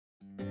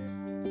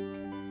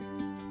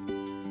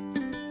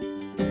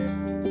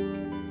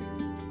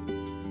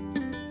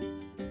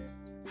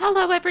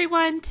Hello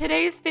everyone!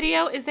 Today's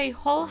video is a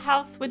whole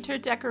house winter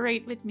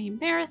decorate with me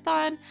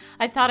marathon.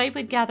 I thought I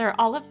would gather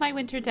all of my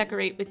winter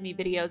decorate with me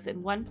videos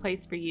in one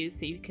place for you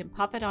so you can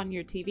pop it on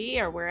your TV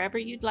or wherever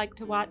you'd like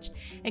to watch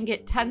and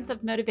get tons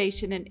of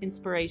motivation and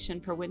inspiration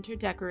for winter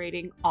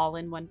decorating all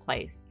in one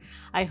place.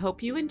 I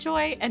hope you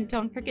enjoy, and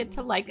don't forget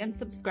to like and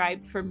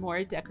subscribe for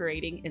more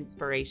decorating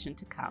inspiration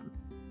to come.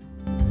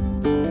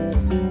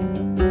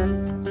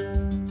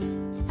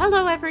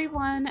 Hello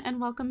everyone,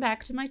 and welcome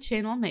back to my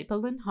channel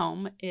Maple and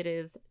Home. It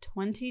is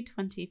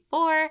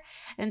 2024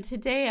 and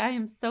today I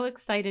am so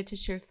excited to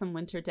share some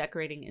winter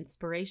decorating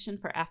inspiration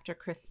for after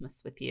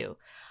Christmas with you.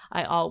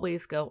 I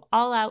always go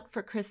all out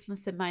for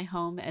Christmas in my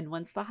home, and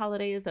once the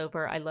holiday is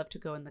over I love to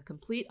go in the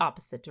complete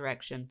opposite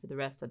direction for the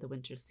rest of the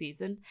winter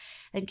season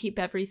and keep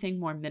everything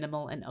more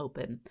minimal and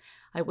open.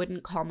 I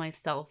wouldn't call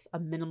myself a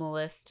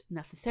minimalist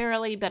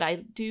necessarily, but I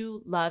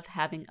do love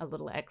having a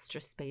little extra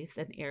space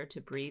and air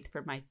to breathe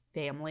for my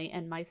family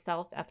and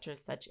myself after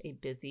such a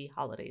busy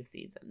holiday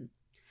season.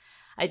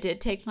 I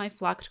did take my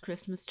flocked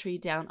Christmas tree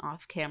down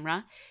off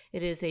camera.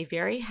 It is a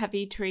very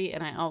heavy tree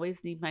and I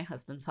always need my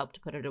husband's help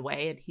to put it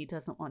away, and he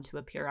doesn't want to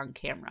appear on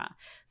camera.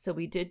 So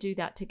we did do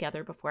that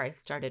together before I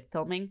started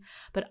filming,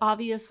 but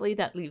obviously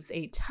that leaves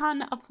a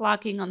ton of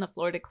flocking on the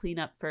floor to clean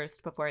up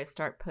first before I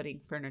start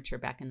putting furniture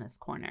back in this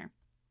corner.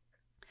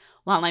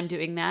 While I'm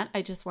doing that,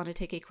 I just want to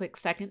take a quick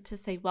second to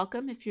say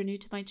welcome if you're new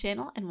to my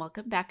channel, and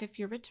welcome back if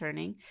you're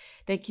returning.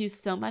 Thank you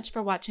so much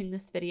for watching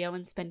this video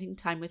and spending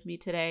time with me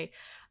today.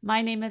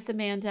 My name is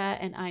Amanda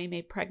and I am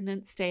a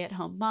pregnant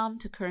stay-at-home mom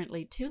to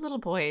currently 2 little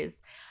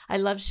boys. I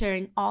love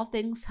sharing all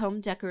things home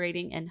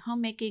decorating and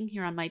homemaking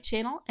here on my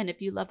channel, and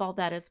if you love all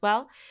that as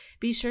well,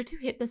 be sure to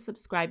hit the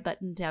subscribe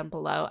button down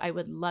below. I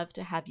would love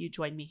to have you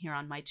join me here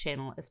on my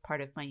channel as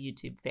part of my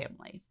YouTube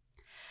family.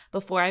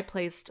 Before I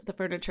placed the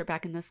furniture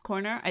back in this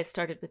corner, I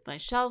started with my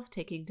shelf,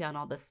 taking down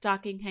all the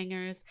stocking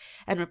hangers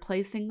and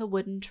replacing the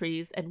wooden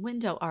trees and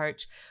window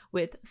arch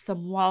with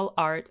some wall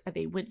art of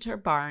a winter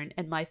barn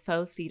and my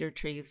faux cedar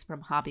trees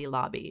from Hobby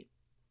Lobby.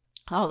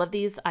 All of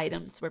these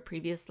items were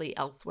previously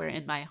elsewhere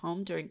in my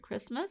home during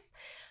Christmas,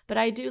 but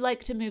I do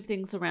like to move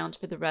things around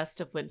for the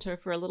rest of winter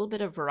for a little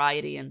bit of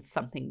variety and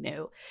something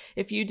new.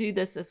 If you do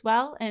this as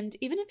well, and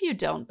even if you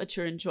don't but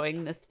you're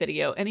enjoying this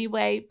video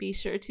anyway, be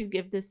sure to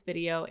give this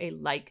video a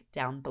like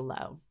down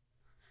below.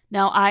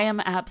 Now, I am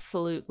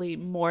absolutely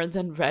more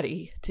than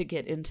ready to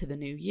get into the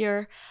new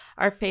year.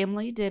 Our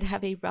family did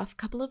have a rough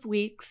couple of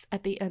weeks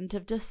at the end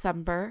of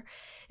December.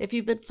 If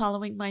you've been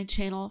following my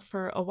channel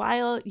for a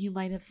while, you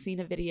might have seen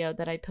a video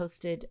that I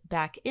posted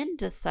back in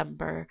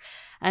December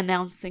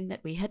announcing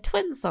that we had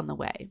twins on the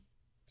way.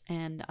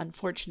 And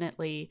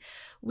unfortunately,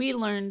 we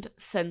learned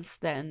since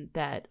then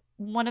that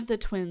one of the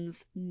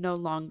twins no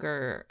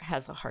longer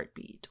has a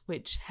heartbeat,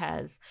 which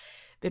has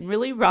been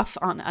really rough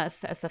on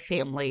us as a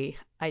family.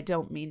 I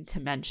don't mean to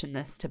mention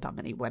this to bum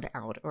anyone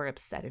out or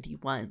upset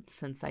anyone,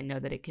 since I know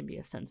that it can be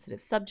a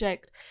sensitive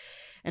subject,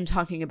 and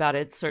talking about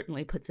it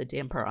certainly puts a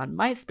damper on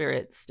my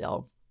spirits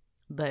still.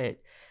 But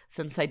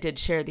since I did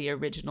share the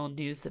original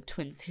news of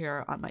twins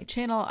here on my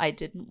channel, I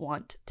didn't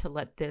want to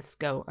let this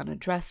go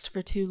unaddressed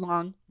for too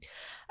long.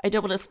 I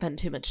don't want to spend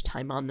too much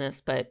time on this,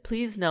 but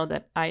please know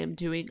that I am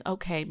doing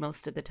okay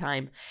most of the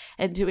time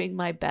and doing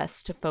my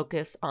best to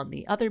focus on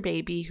the other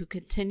baby who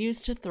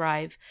continues to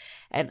thrive,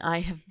 and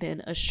I have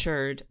been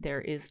assured there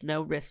is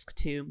no risk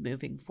to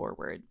moving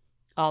forward.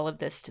 All of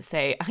this to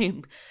say I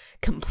am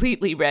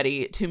completely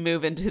ready to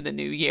move into the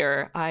new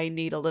year. I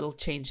need a little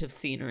change of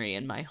scenery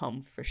in my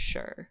home for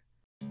sure.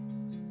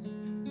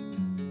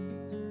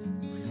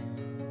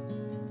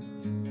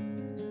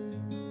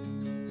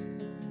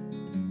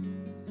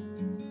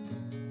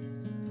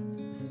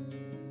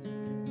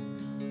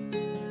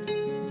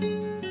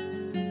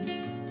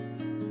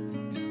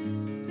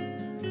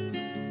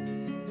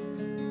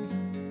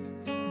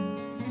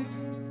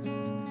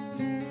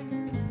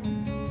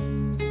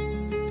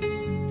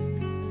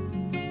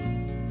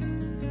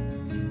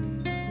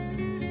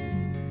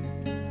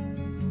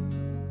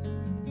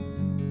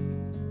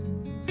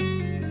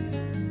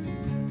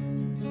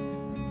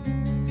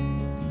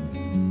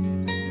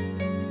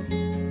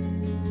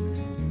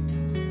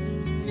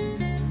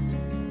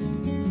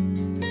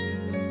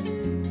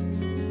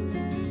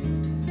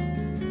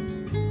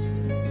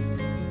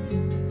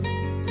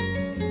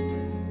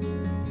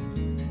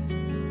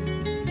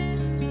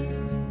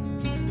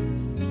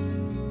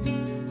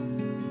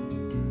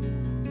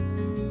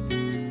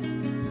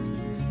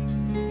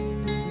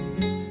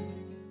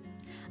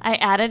 I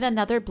added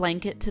another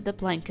blanket to the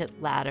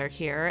blanket ladder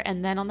here,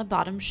 and then on the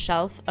bottom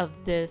shelf of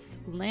this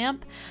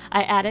lamp,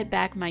 I added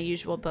back my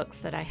usual books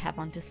that I have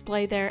on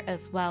display there,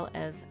 as well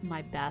as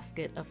my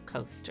basket of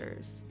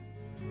coasters.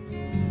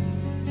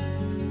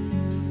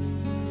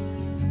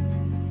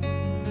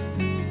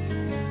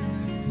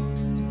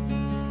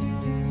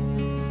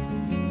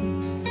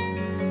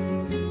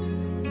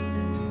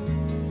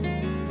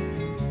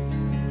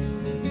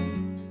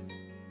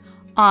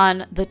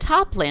 On the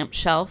top lamp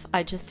shelf,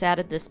 I just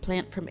added this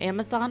plant from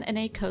Amazon and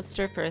a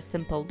coaster for a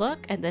simple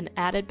look, and then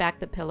added back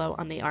the pillow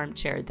on the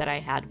armchair that I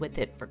had with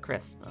it for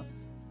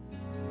Christmas.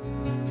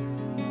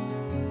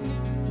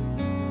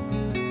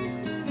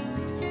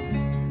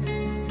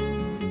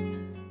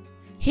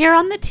 Here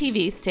on the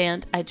TV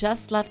stand, I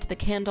just left the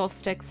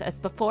candlesticks as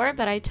before,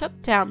 but I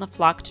took down the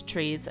flocked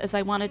trees as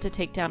I wanted to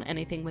take down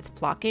anything with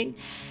flocking,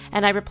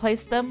 and I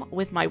replaced them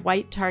with my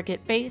white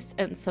Target vase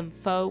and some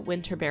faux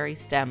winterberry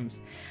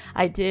stems.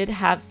 I did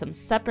have some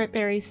separate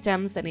berry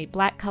stems and a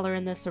black color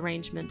in this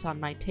arrangement on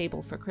my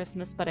table for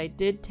Christmas, but I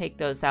did take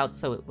those out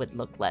so it would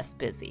look less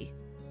busy.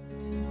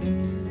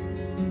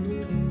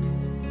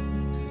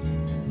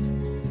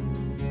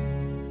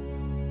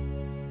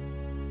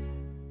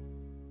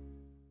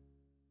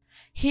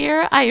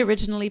 Here, I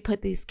originally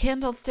put these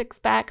candlesticks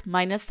back,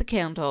 minus the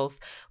candles,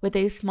 with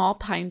a small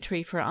pine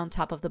tree for on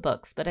top of the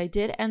books, but I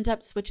did end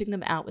up switching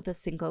them out with a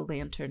single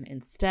lantern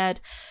instead,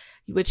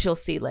 which you'll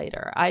see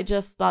later. I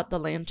just thought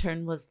the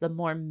lantern was the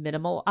more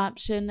minimal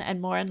option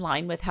and more in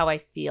line with how I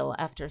feel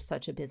after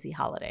such a busy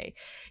holiday.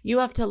 You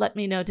have to let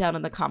me know down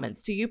in the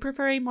comments. Do you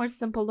prefer a more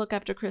simple look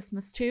after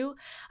Christmas too?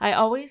 I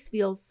always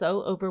feel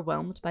so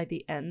overwhelmed by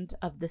the end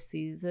of the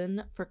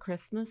season for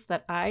Christmas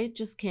that I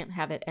just can't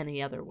have it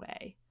any other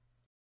way.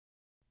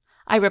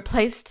 I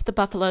replaced the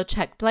buffalo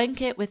check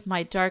blanket with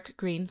my dark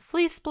green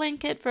fleece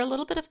blanket for a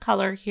little bit of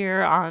color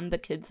here on the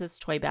kids'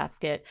 toy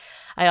basket.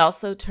 I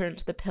also turned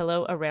the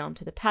pillow around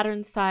to the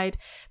pattern side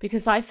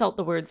because I felt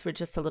the words were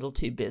just a little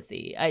too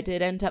busy. I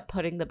did end up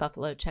putting the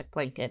buffalo check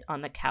blanket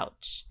on the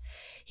couch.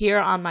 Here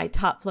on my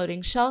top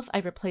floating shelf, I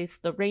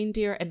replaced the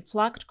reindeer and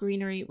flocked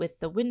greenery with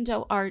the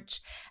window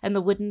arch and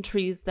the wooden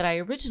trees that I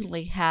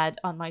originally had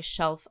on my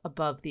shelf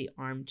above the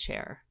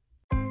armchair.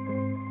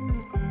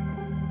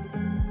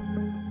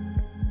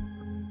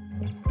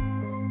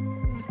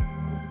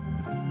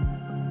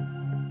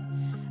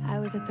 I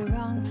was at the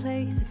wrong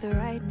place at the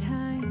right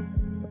time,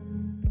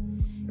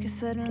 'cause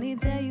suddenly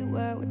there you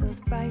were with those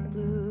bright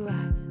blue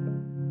eyes.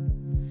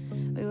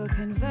 We were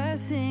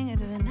conversing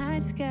under the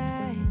night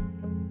sky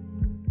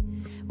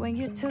when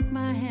you took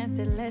my hand,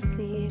 said let's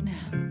leave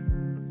now.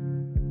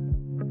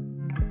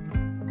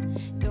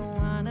 Don't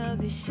wanna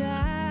be shy,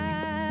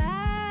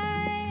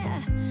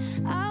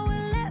 I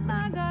will let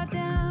my guard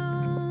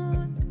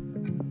down.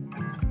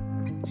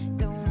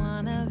 Don't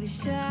wanna be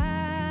shy,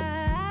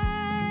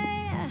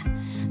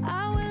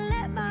 I will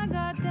let my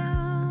guard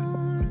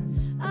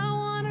down. I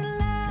wanna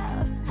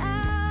laugh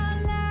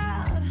out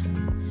loud,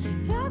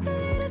 talk a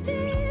little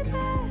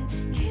deeper,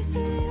 kiss a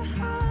little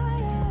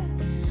harder.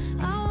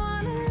 I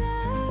wanna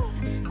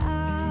laugh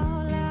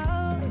out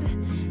loud,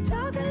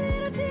 talk a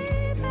little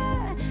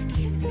deeper,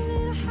 kiss a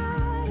little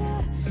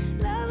harder,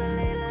 love a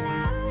little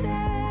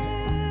louder,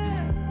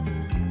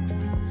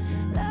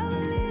 love a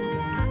little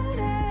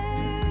louder.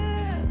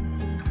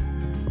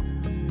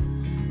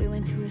 We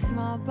went to a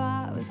small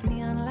bar with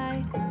neon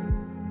lights,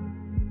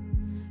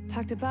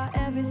 talked about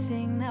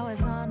everything that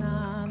was on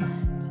our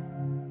minds.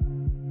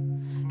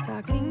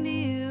 Talking to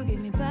you gave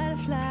me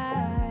butterflies.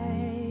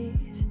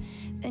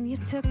 Then you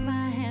took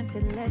my hand,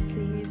 said let's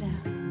leave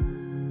now.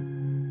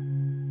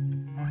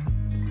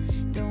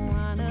 Don't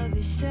wanna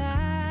be shy,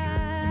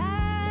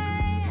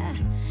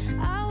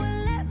 I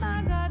will let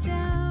my guard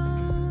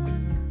down.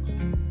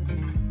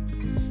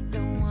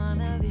 Don't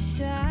wanna be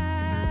shy,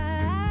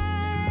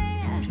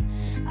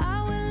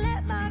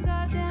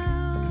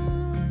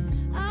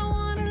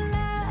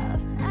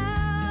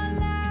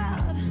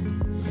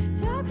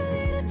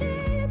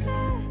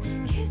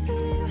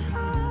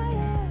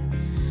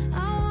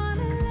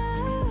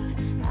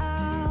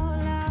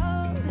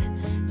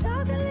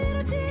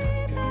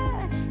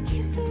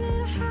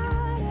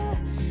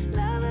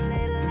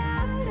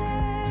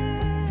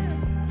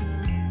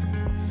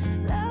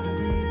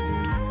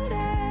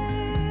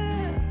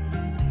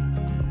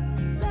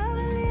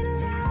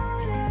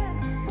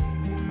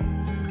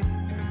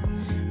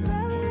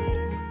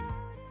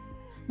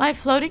 My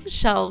floating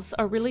shelves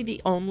are really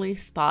the only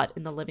spot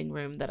in the living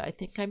room that I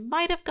think I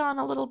might have gone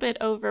a little bit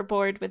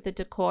overboard with the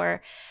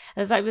decor,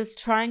 as I was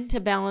trying to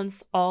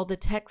balance all the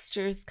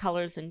textures,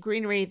 colors, and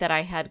greenery that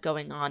I had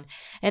going on,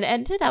 and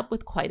ended up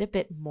with quite a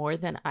bit more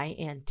than I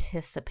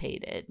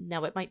anticipated.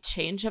 Now, it might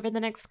change over the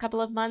next couple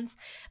of months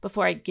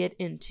before I get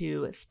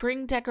into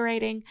spring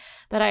decorating,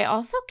 but I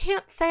also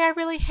can't say I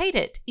really hate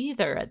it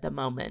either at the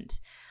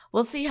moment.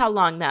 We'll see how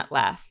long that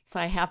lasts.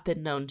 I have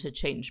been known to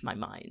change my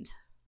mind.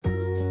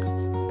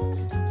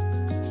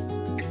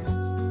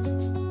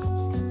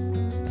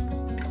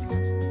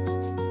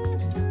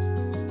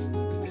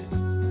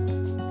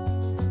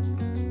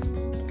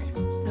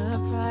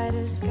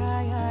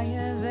 Sky I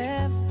have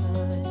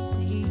ever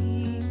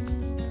seen,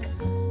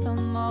 the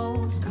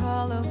most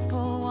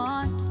colorful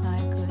one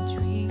like a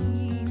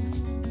dream.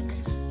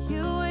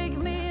 You wake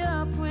me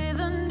up with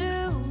a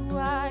new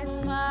white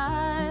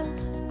smile,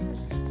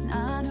 and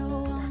I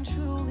know I'm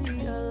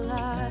truly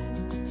alive.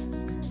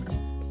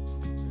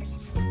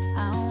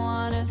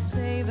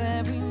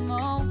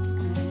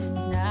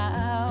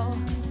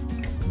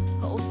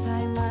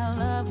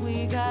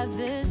 got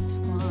this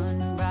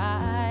one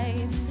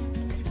right.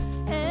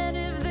 And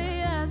if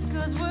they ask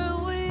us where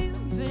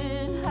we've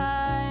been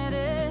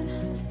hiding,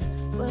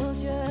 we'll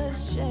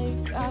just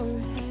shake our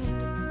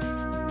heads.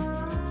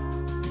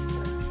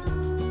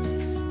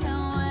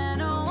 And when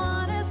no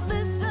one is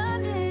listening,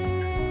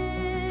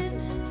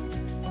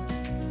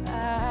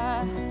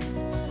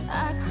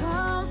 I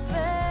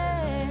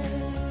confess,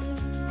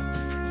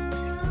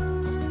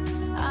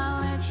 I'll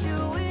let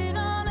you in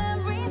on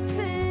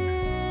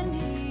everything,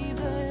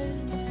 even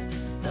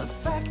the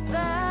fact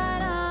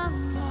that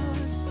I'm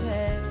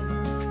obsessed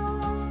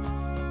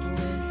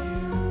with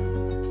you.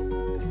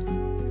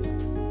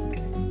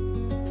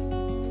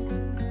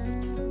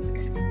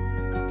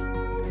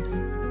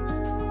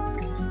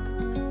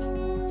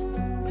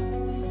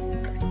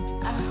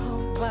 I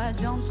hope I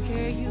don't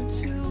scare you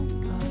too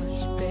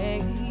much,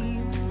 babe.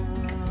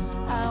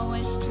 I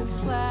wish to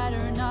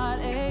flatter, not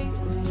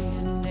alienate.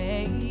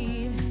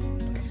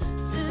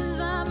 Since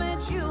I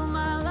met you,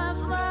 my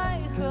life's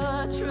like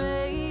a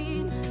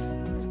train,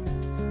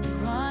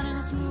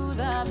 running smooth,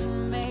 I've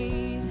been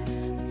made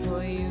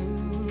for you.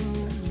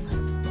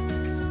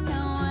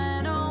 And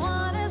when no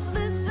one is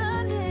listening,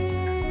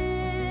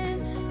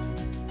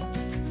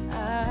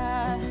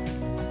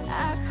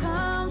 I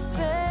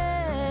confess,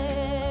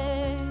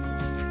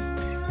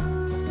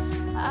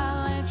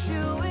 I'll let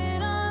you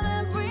in on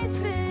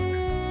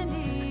everything,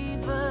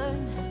 even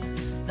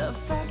the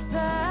fact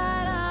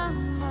that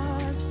I'm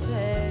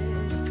obsessed.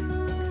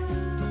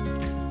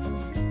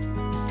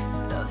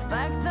 The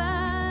fact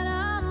that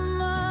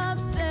I'm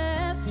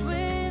obsessed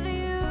with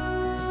you.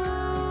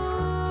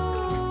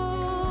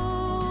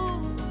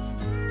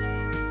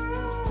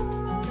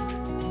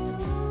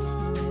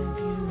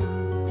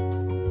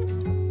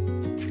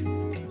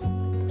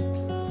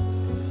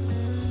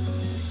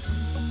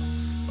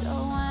 So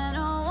when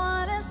no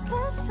one is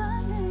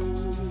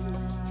listening,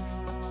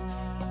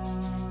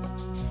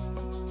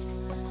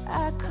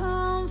 I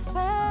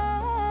confess,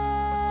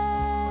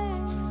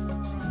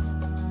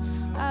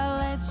 I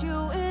let you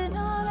in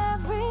on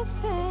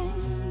everything,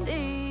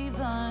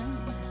 even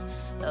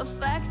the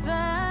fact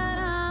that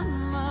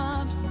I'm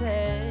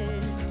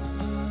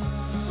obsessed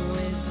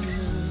with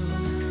you.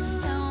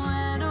 And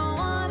when no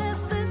one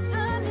is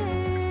listening,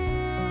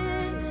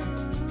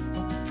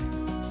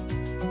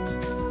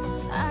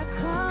 I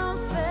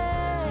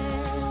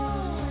confess,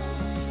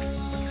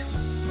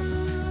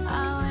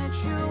 I'll let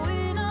you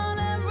in on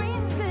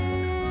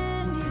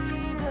everything,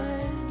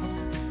 even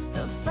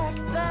the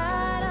fact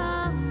that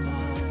I'm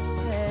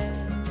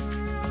obsessed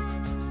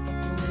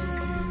with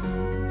you.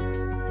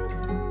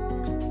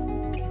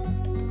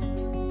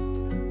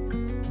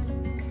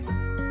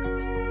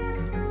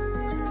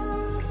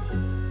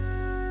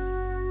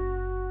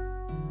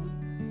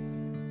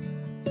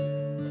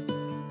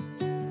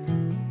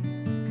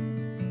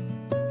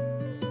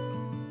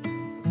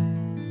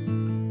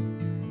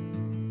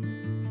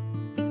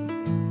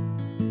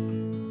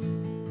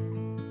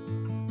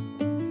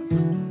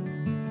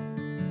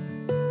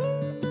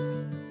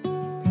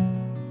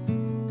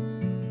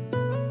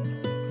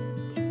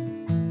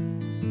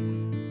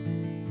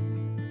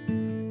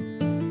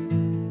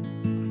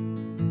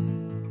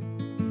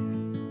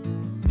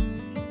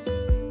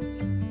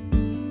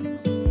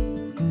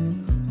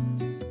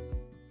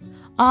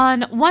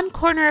 On one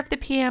corner of the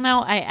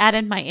piano, I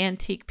added my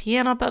antique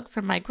piano book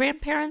from my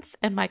grandparents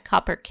and my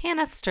copper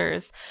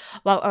canisters,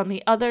 while on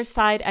the other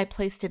side, I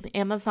placed an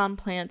Amazon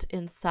plant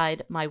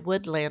inside my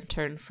wood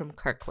lantern from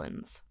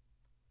Kirkland's.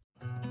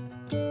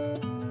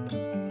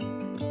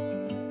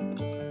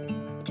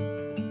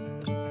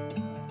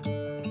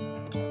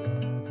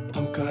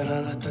 I'm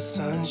gonna let the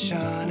sun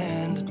shine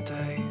in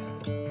today.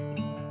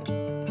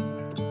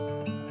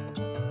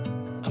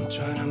 I'm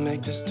trying to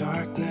make this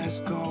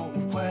darkness go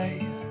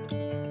away.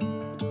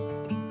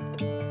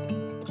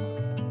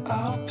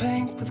 I'll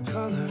paint with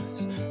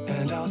colors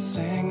and I'll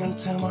sing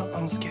until my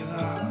lungs give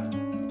out.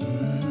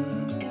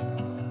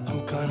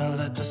 I'm gonna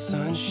let the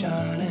sun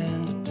shine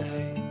in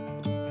today.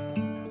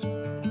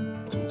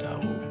 And I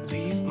will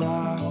leave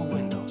my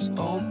windows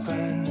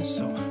open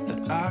so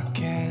that I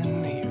can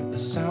hear the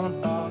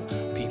sound of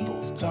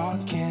people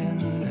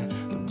talking and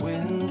the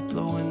wind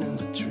blowing in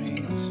the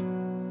trees.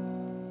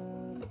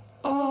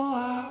 Oh,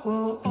 I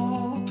will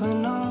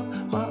open up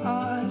my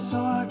eyes so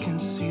I can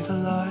see the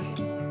light.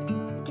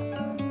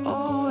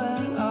 Oh,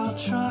 and I'll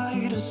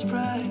try to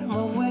spread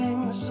my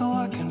wings so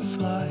I can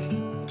fly.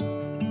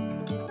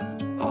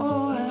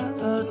 Oh, and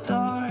the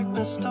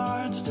darkness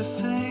starts to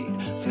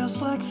fade. Feels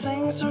like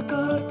things are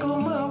gonna go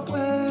my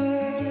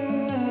way.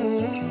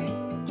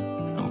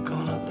 I'm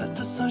gonna let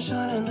the sun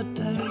shine in the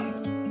day.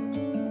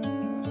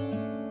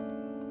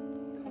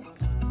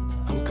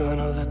 I'm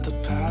gonna let the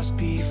past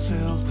be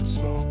filled with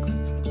smoke.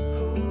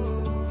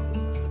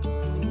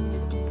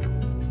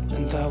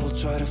 And I will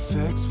try to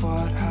fix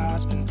what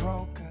has been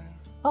broken.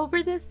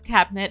 Over this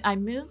cabinet, I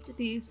moved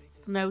these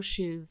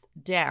snowshoes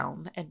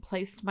down and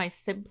placed my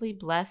Simply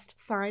Blessed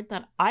sign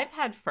that I've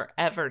had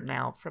forever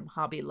now from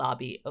Hobby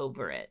Lobby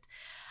over it.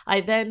 I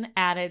then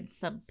added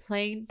some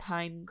plain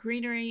pine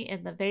greenery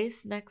in the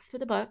vase next to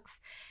the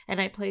books,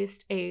 and I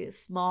placed a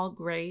small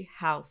gray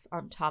house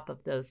on top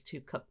of those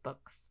two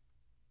cookbooks.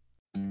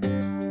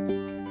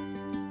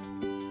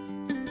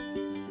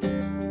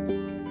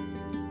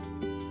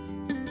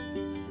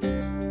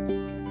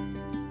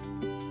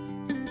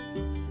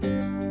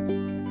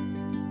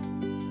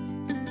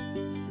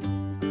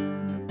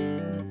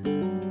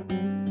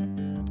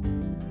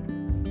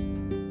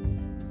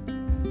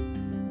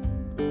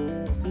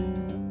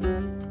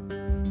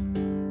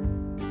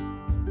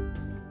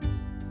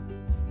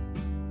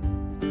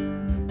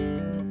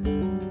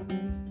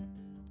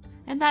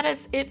 And that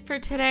is it for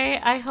today.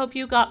 I hope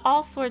you got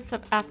all sorts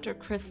of after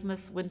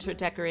Christmas winter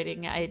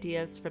decorating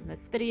ideas from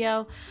this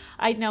video.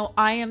 I know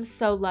I am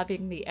so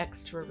loving the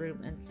extra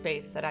room and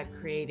space that I've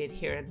created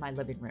here in my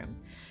living room.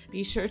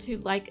 Be sure to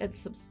like and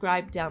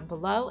subscribe down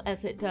below,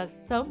 as it does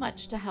so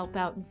much to help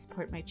out and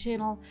support my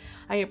channel.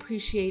 I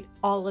appreciate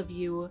all of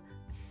you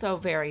so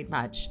very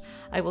much.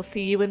 I will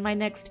see you in my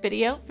next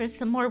video for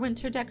some more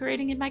winter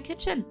decorating in my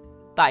kitchen.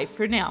 Bye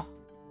for now.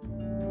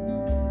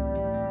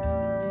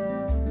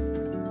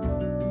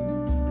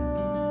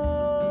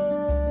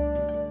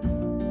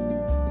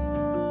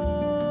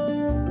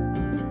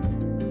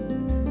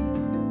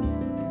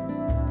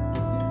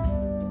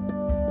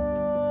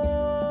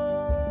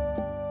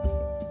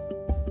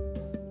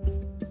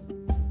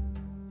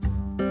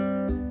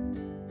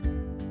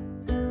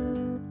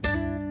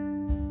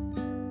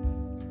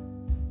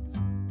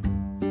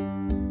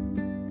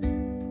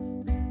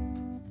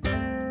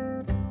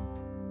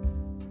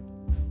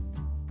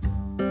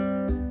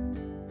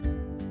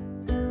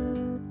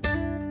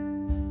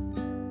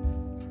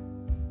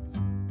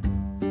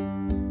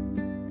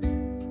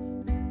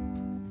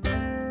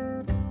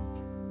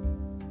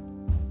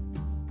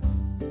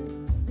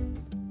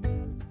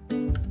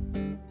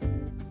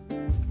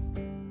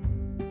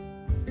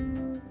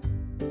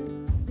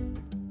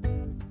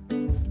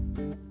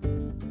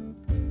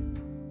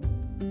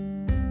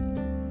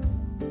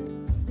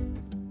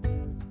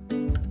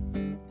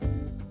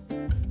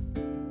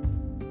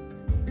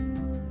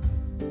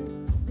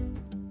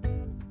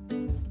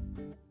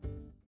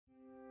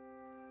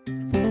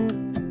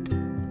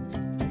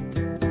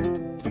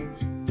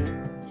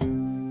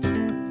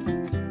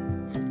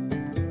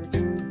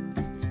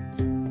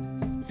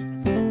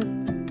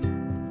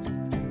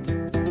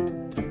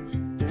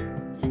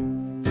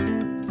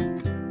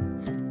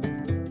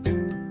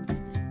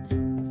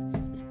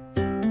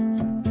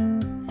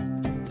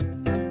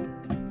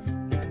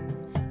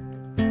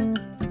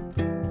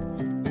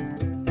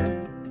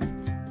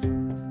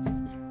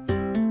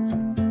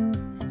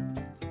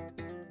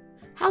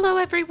 Hello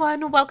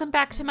everyone, welcome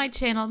back to my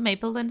channel,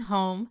 Maple and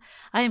Home.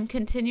 I am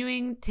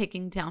continuing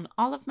taking down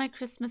all of my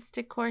Christmas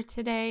decor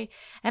today,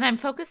 and I'm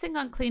focusing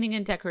on cleaning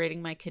and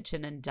decorating my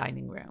kitchen and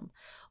dining room.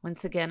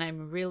 Once again,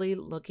 I'm really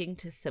looking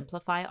to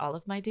simplify all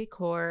of my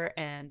decor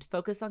and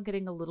focus on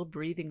getting a little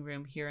breathing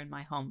room here in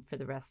my home for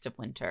the rest of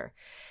winter.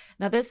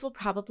 Now this will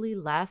probably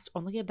last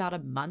only about a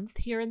month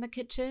here in the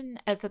kitchen,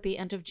 as at the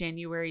end of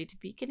January to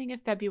beginning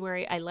of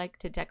February, I like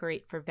to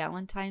decorate for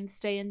Valentine's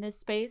Day in this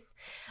space,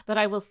 but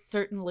I will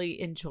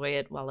certainly enjoy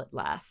it while it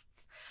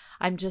lasts.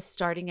 I'm just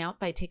starting out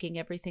by taking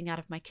everything out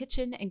of my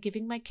kitchen and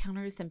giving my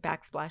counters and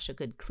backsplash a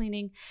good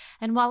cleaning.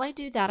 And while I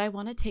do that, I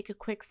want to take a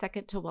quick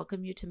second to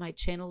welcome you to my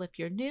channel if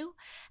you're new,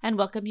 and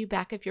welcome you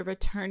back if you're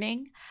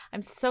returning.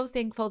 I'm so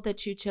thankful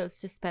that you chose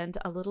to spend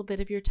a little bit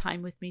of your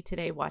time with me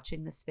today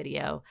watching this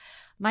video.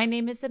 My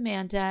name is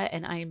Amanda,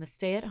 and I am a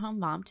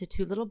stay-at-home mom to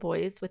 2 little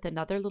boys with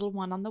another little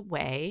one on the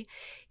way.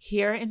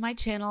 Here in my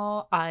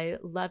channel, I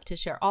love to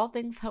share all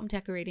things home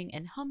decorating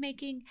and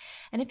homemaking.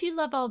 And if you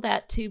love all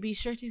that too, be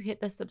sure to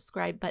hit the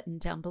subscribe button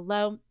down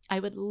below.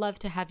 I would love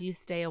to have you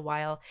stay a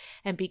while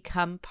and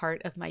become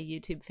part of my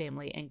YouTube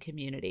family and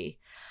community.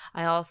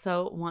 I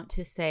also want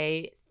to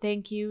say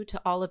thank you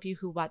to all of you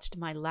who watched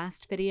my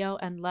last video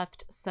and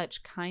left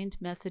such kind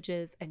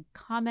messages and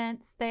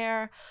comments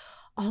there.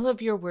 All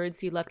of your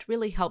words you left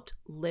really helped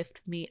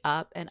lift me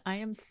up, and I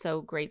am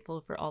so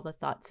grateful for all the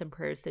thoughts and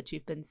prayers that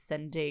you've been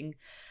sending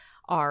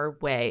our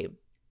way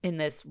in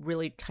this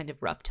really kind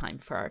of rough time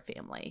for our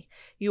family.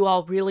 You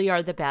all really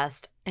are the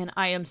best, and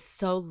I am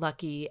so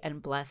lucky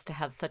and blessed to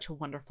have such a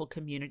wonderful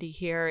community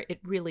here. It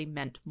really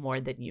meant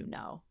more than you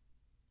know.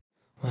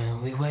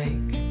 When we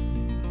wake,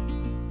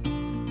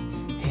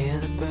 hear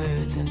the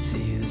birds and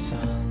see the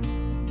sun.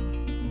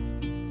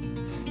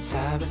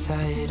 Side by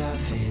side our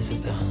fears are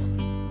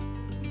done.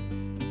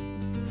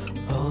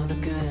 Oh, the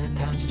good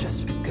times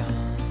just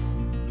begun.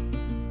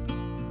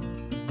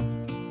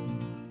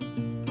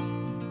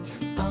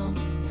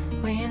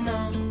 We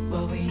know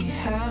what we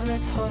have,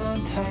 let's hold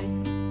on tight.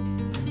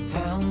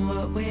 Found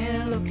what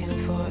we're looking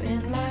for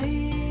in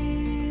life.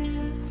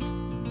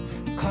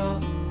 Call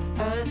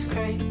us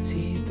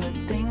crazy, but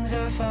things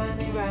are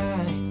finally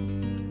right.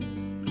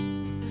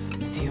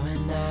 With you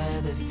and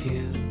I, the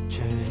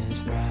future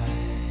is bright.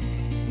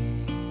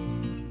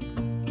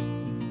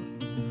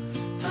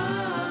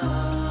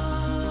 Oh,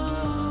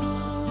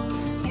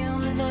 you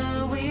and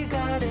I, we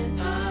got it.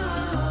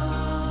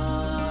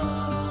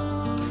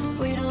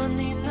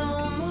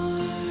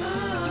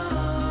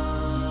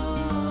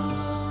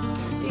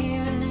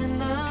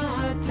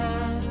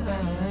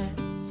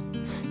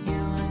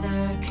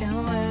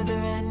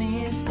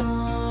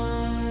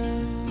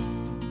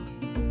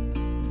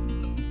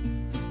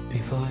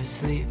 for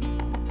sleep.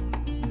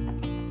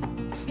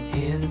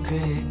 Hear the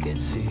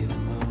crickets, see the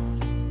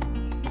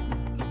moon,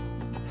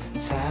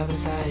 side by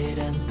side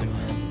and through.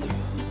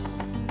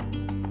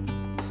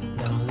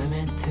 No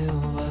limit to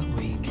what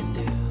we can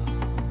do.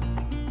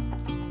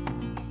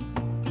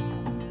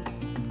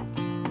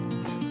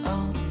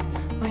 Oh,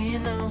 we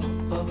know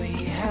what we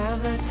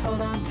have, let's hold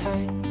on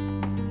tight.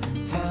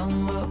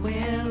 Found what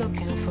we're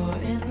looking for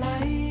in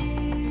life.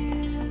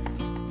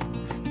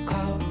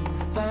 Call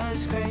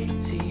us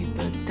crazy,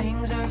 but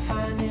things are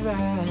finally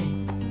right.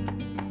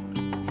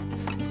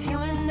 With you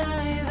and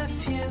I, the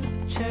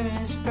future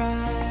is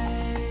bright.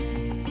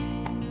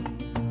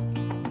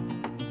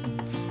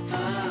 Oh,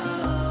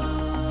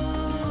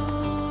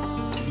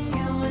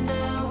 you and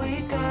I,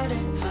 we got it.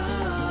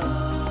 Oh,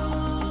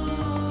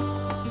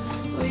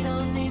 we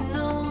don't need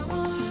no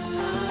more.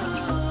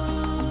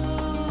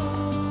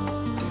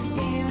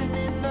 Even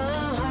in the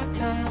hard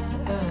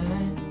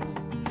times,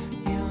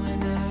 you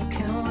and I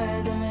can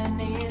weather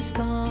any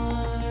storm.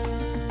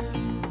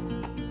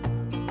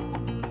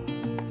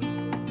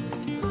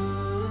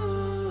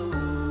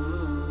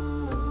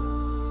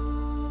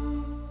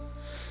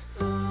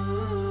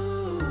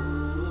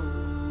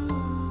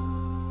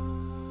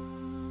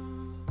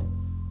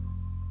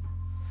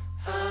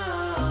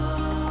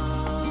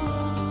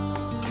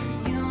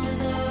 You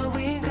and I,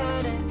 we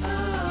got it.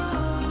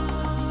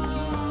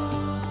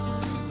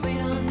 We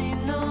don't need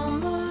no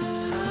more.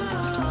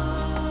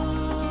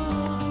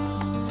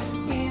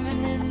 Even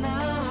in the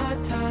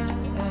hard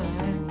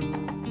times,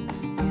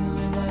 you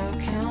and I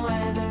can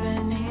weather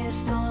any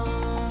storm.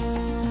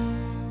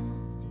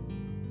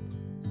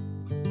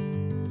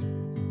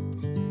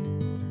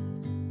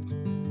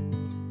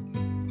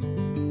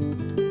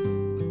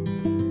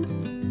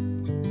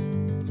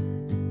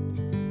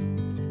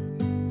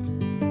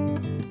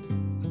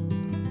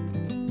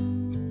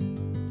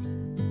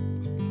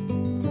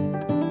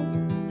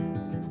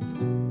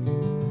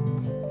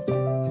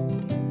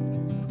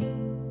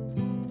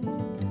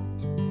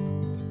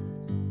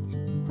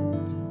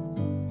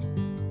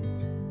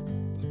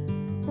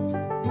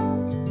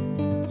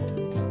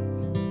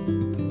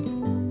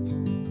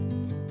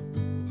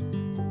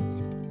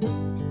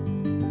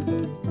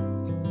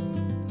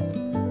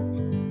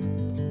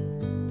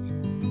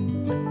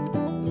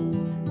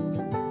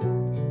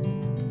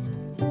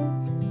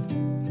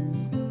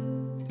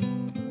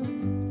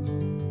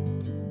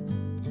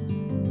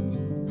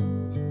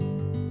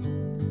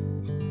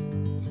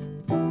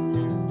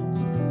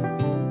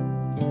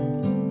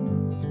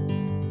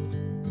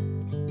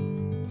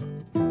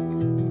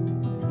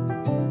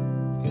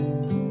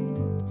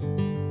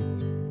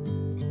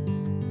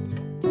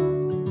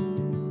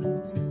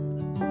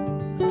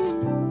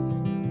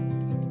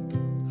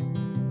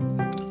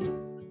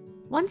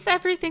 Once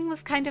everything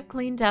was kind of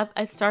cleaned up,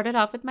 I started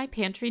off with my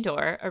pantry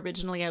door.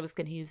 Originally, I was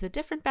going to use a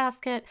different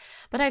basket,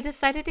 but I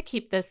decided to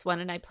keep this one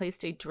and I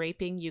placed a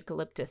draping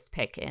eucalyptus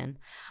pick in.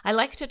 I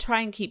like to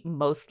try and keep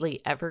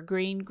mostly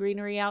evergreen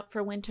greenery out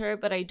for winter,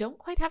 but I don't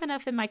quite have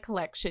enough in my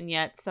collection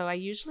yet, so I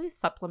usually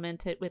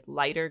supplement it with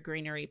lighter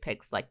greenery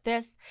picks like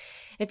this.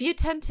 If you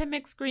tend to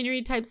mix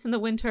greenery types in the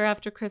winter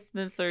after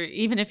Christmas, or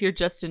even if you're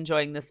just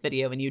enjoying this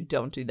video and you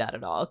don't do that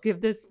at all,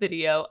 give this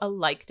video a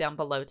like down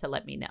below to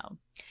let me know.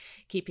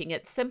 Keeping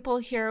it simple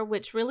here,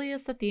 which really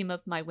is the theme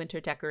of my winter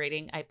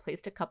decorating, I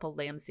placed a couple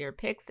lamb's ear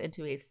picks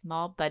into a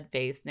small bud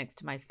vase next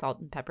to my salt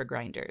and pepper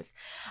grinders.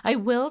 I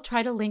will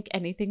try to link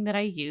anything that I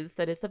use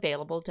that is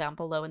available down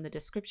below in the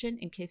description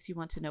in case you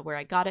want to know where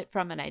I got it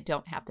from and I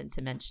don't happen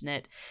to mention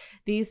it.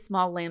 These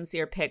small lamb's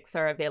ear picks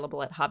are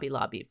available at Hobby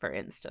Lobby, for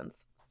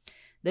instance.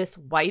 This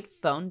white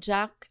phone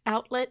jack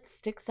outlet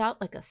sticks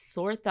out like a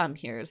sore thumb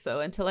here,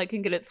 so until I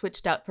can get it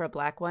switched out for a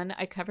black one,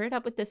 I cover it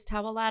up with this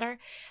towel ladder,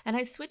 and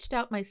I switched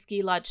out my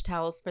Ski Lodge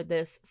towels for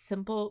this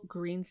simple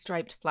green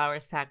striped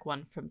flour sack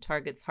one from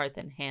Target's Hearth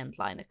and Hand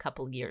line a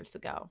couple years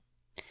ago.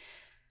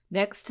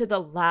 Next to the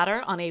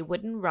ladder on a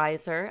wooden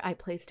riser, I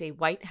placed a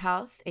white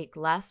house, a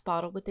glass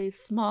bottle with a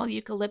small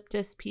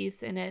eucalyptus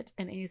piece in it,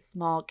 and a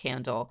small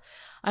candle.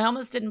 I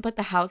almost didn't put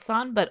the house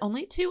on, but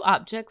only two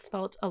objects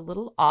felt a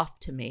little off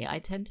to me. I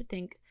tend to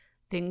think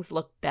things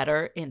look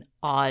better in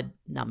odd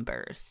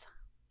numbers.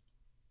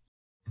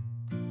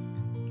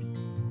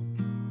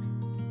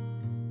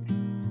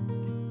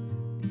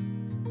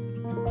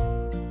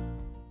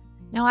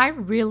 Now, I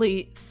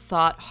really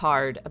thought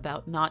hard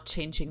about not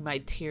changing my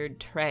tiered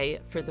tray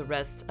for the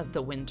rest of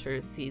the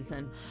winter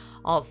season.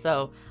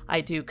 Also,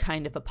 I do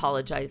kind of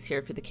apologize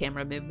here for the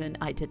camera movement.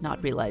 I did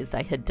not realize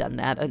I had done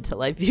that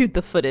until I viewed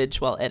the footage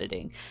while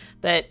editing.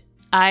 But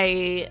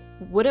I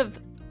would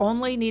have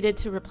only needed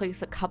to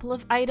replace a couple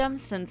of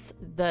items since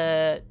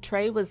the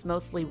tray was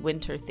mostly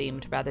winter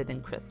themed rather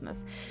than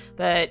Christmas.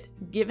 But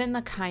given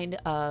the kind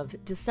of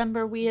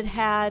December we had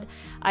had,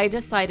 I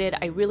decided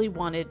I really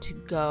wanted to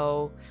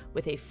go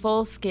with a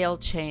full scale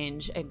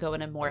change and go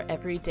in a more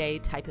everyday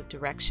type of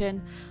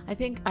direction. I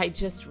think I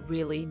just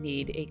really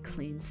need a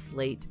clean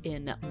slate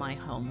in my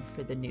home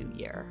for the new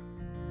year.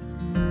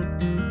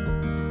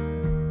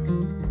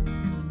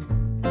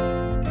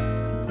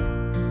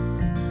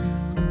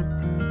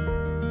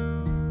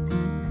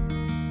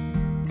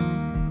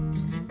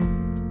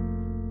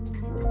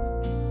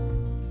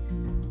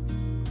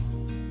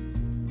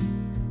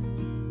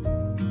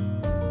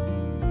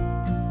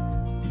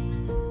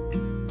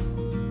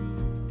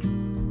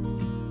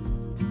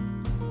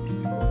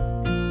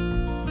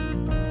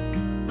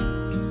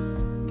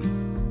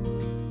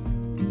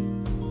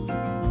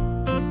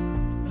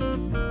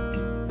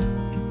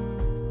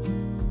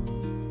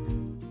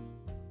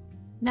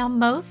 Now,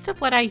 most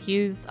of what I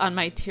use on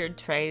my tiered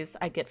trays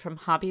I get from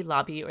Hobby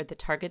Lobby or the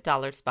Target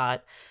Dollar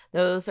Spot.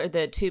 Those are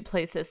the two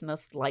places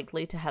most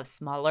likely to have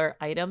smaller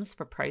items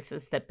for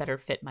prices that better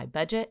fit my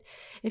budget.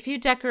 If you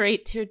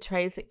decorate tiered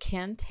trays, it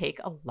can take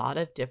a lot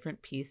of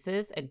different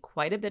pieces and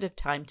quite a bit of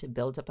time to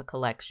build up a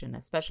collection,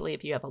 especially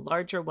if you have a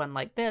larger one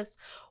like this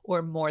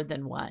or more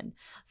than one.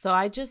 So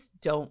I just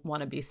don't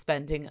want to be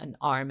spending an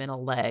arm and a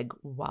leg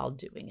while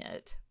doing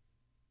it.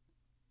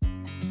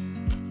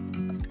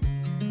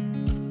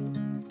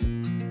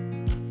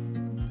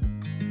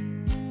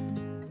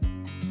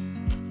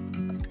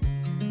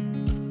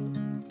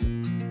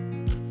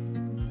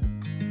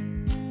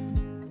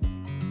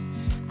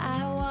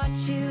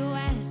 You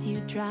as you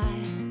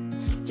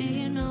drive, do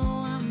you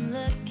know I'm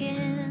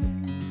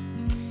looking,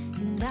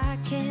 and I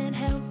can't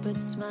help but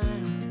smile.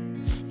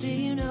 Do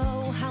you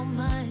know how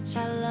much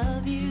I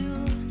love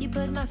you? You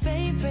put my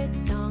favorite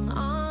song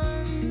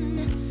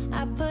on,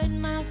 I put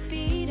my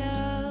feet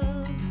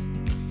up,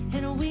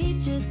 and we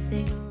just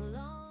sing along.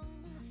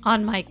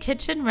 On my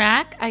kitchen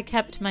rack, I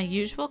kept my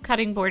usual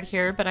cutting board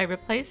here, but I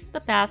replaced the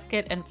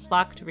basket and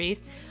flocked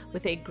wreath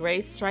with a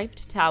gray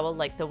striped towel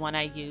like the one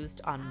I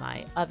used on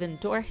my oven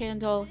door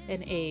handle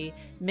and a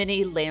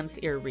mini lamb's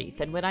ear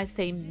wreath. And when I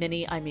say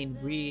mini, I mean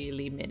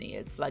really mini.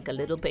 It's like a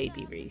little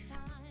baby wreath.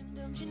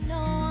 Don't you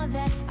know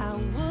that I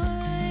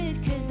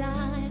would, 'cause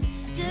I'm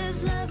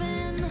just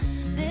loving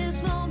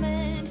this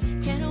moment.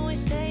 Can we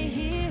stay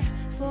here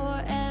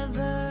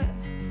forever?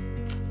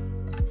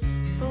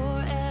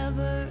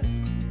 Forever.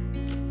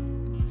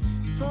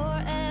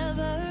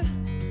 Forever.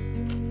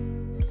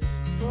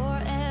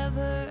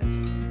 Forever.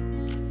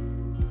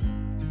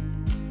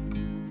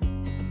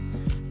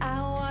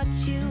 I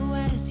watch you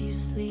as you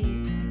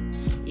sleep.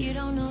 You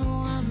don't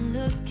know I'm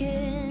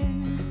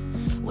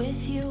looking.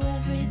 With you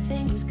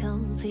everything's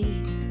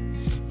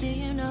complete. Do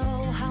you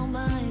know how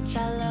much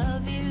I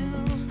love you?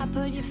 I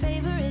put your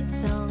favorite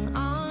song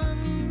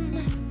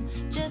on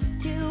just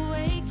to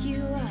wake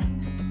you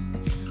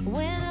up.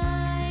 When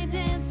I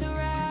dance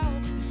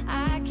around,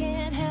 I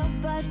can't help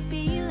but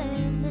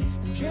feeling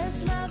I'm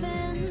just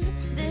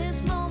loving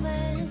this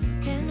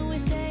moment. Can we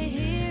stay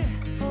here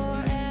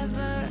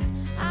forever?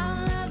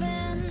 I'm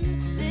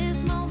loving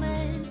this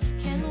moment.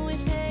 Can we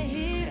stay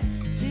here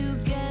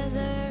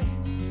together?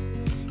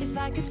 If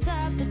I could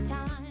stop the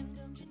time,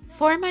 don't you know?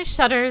 For my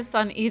shutters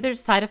on either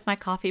side of my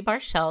coffee bar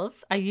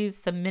shelves, I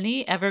used the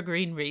mini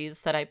evergreen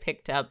wreaths that I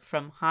picked up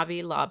from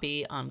Hobby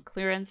Lobby on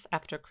clearance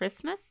after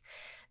Christmas.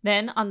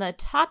 Then on the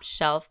top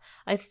shelf,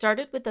 I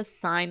started with a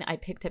sign I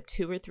picked up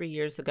 2 or 3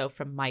 years ago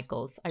from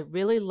Michael's. I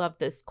really love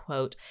this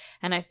quote,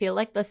 and I feel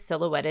like the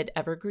silhouetted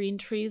evergreen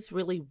trees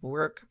really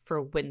work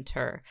for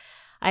winter.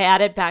 I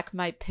added back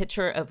my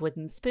pitcher of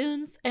wooden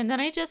spoons, and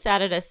then I just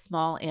added a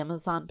small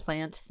Amazon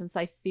plant since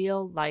I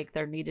feel like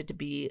there needed to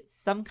be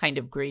some kind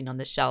of green on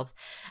the shelf,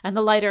 and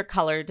the lighter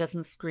color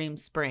doesn't scream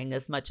spring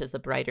as much as a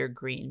brighter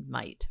green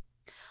might.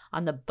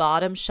 On the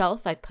bottom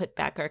shelf, I put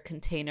back our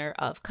container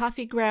of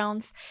coffee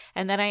grounds,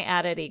 and then I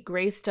added a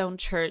gray stone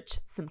church,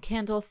 some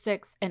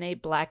candlesticks, and a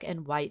black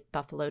and white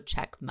buffalo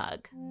check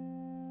mug.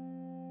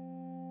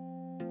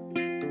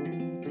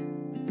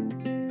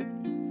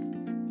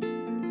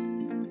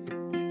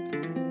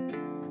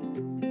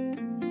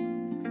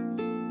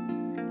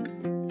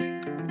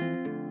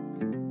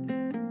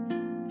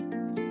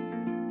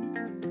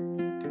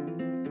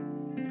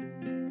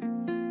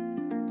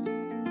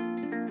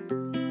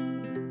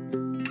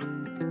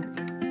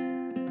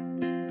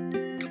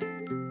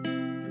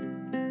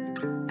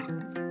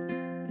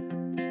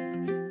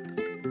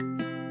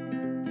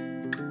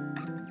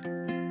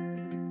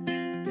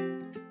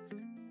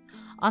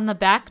 On the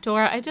back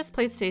door, I just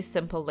placed a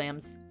simple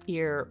lamb's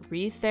ear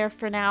wreath there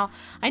for now.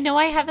 I know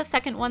I have a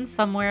second one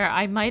somewhere.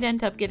 I might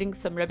end up getting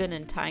some ribbon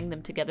and tying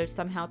them together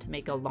somehow to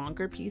make a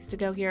longer piece to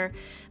go here.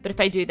 But if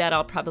I do that,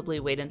 I'll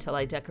probably wait until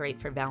I decorate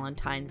for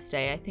Valentine's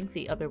Day. I think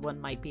the other one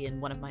might be in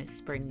one of my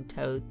spring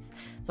totes,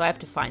 so I have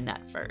to find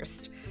that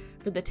first.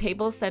 For the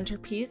table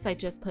centerpiece, I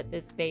just put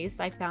this vase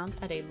I found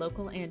at a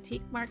local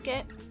antique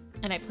market,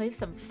 and I placed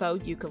some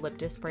faux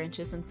eucalyptus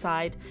branches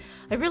inside.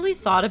 I really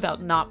thought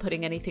about not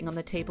putting anything on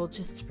the table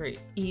just for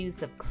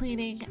ease of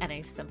cleaning and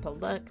a simple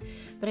look,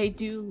 but I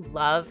do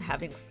love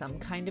having some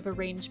kind of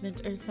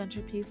arrangement or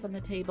centerpiece on the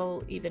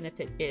table, even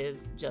if it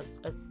is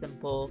just a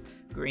simple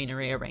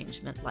greenery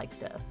arrangement like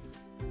this.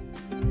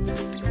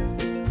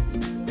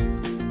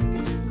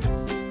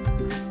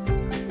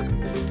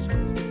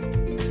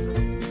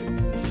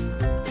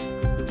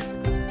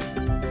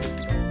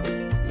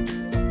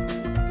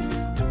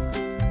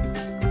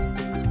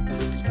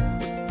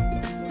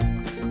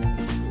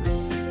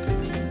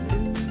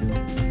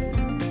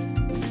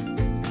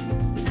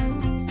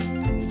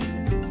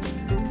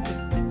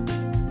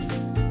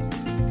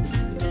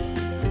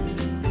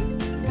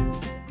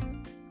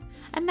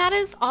 That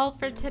is all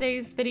for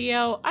today's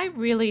video. I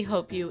really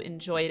hope you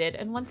enjoyed it,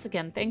 and once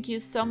again, thank you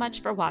so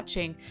much for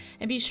watching,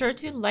 and be sure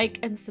to like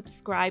and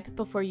subscribe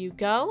before you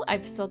go.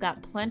 I've still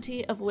got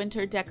plenty of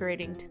winter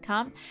decorating to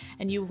come,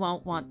 and you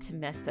won't want to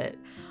miss it.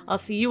 I'll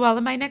see you all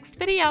in my next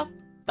video.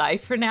 Bye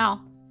for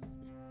now.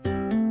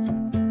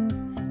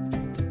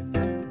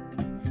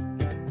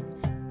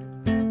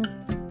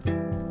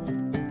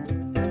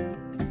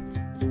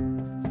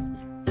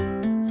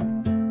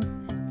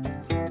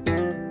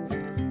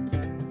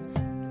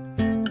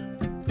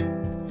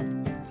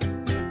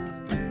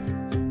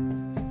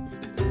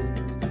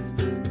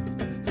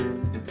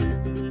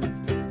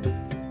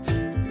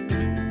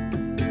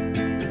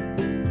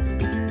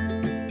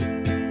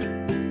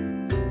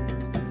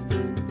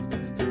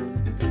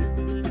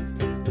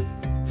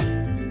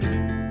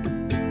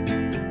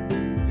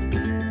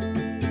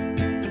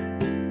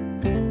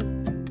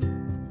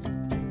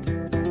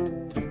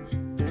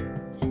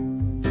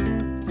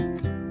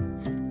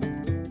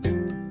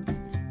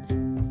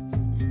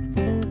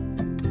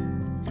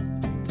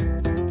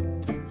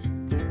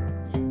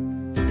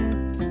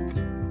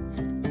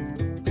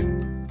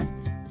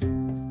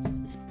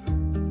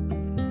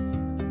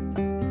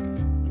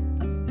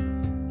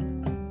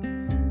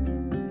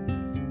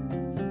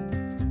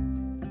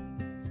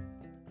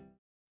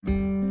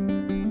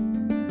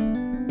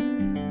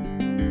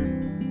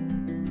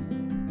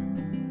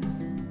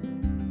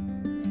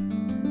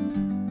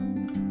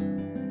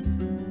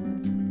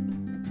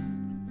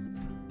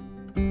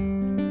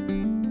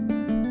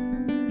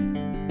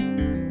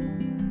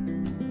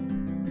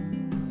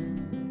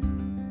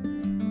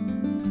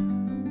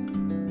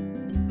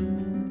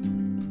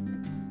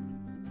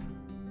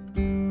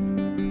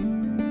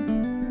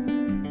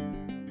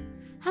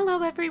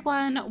 Hello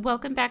everyone,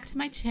 welcome back to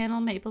my channel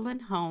Maple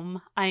and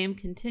Home. I am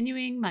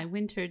continuing my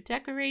winter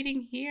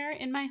decorating here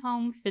in my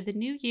home for the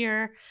new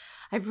year.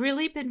 I've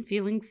really been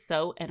feeling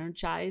so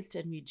energized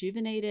and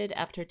rejuvenated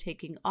after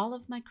taking all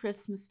of my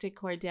Christmas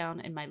decor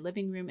down in my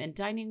living room and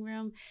dining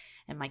room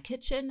and my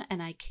kitchen,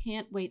 and I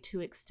can't wait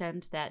to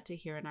extend that to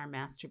here in our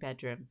master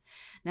bedroom.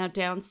 Now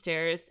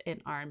downstairs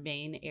in our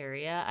main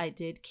area, I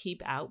did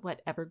keep out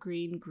what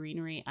evergreen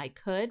greenery I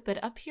could,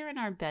 but up here in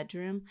our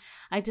bedroom,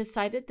 I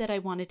decided that I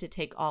wanted to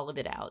take all of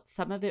it out.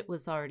 Some of it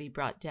was already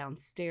brought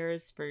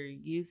downstairs for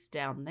use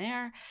down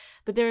there,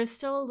 but there is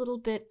still a little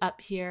bit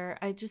up here.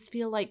 I just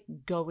feel like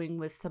going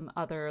with some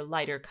other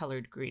lighter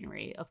colored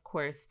greenery. Of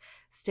course,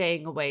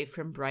 staying away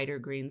from brighter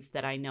greens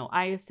that I know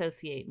I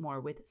associate more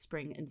with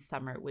spring and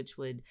summer, which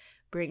would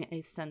bring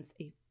a sense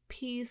of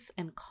peace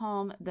and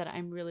calm that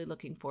I'm really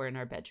looking for in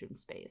our bedroom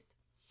space.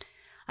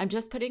 I'm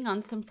just putting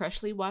on some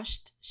freshly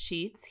washed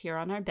sheets here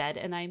on our bed,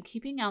 and I'm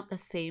keeping out the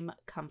same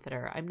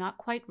comforter. I'm not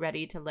quite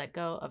ready to let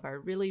go of our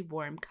really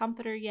warm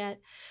comforter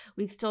yet.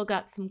 We've still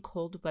got some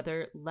cold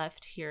weather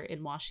left here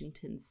in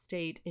Washington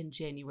State in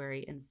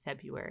January and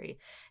February.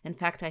 In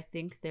fact, I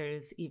think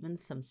there's even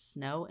some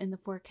snow in the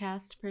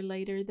forecast for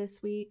later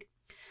this week.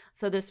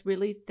 So this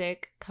really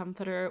thick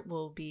comforter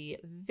will be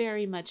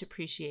very much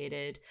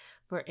appreciated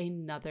for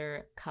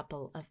another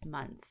couple of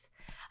months.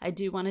 I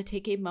do want to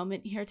take a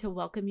moment here to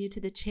welcome you to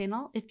the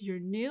channel if you're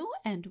new,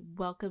 and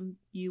welcome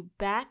you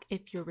back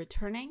if you're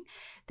returning.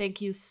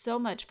 Thank you so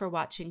much for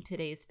watching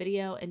today's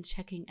video and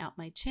checking out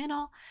my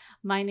channel.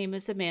 My name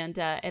is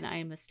Amanda, and I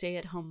am a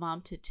stay-at-home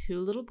mom to 2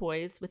 little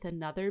boys with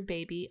another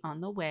baby on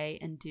the way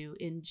and due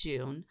in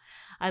June.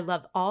 I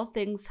love all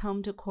things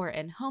home decor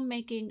and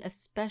homemaking,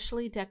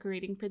 especially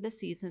decorating for the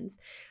seasons.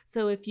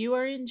 So if you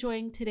are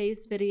enjoying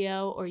today's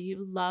video or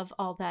you love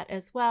all that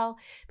as well,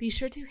 be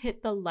sure to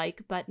hit the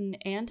like button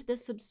and the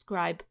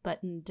subscribe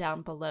button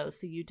down below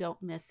so you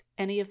don't miss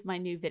any of my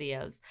new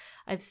videos.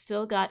 I've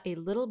still got a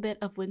little bit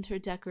of winter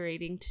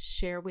decorating to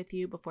share with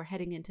you before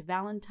heading into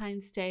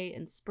Valentine's Day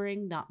and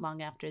spring not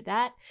long after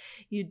that.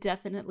 You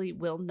definitely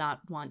will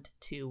not want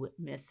to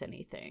miss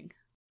anything.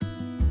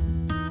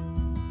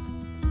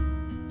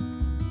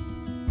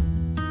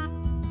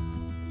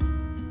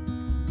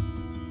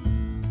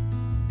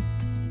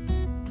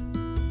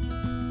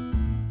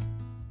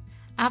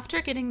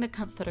 After getting the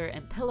comforter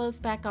and pillows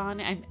back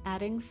on, I'm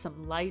adding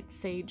some light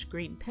sage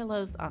green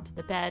pillows onto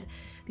the bed.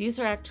 These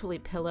are actually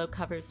pillow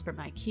covers from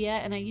IKEA,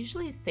 and I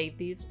usually save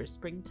these for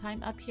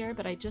springtime up here,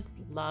 but I just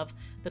love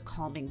the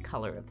calming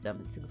color of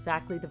them. It's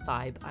exactly the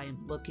vibe I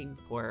am looking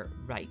for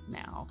right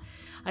now.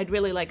 I'd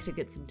really like to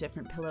get some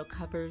different pillow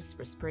covers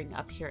for spring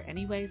up here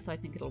anyway, so I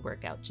think it'll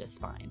work out just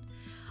fine.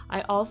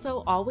 I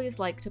also always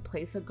like to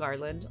place a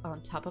garland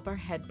on top of our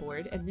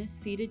headboard, and this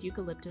seeded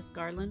eucalyptus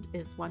garland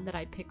is one that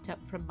I picked up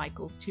from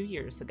Michael's 2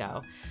 years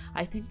ago.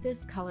 I think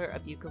this color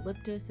of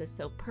eucalyptus is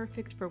so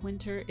perfect for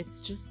winter. It's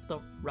just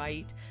the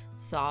right,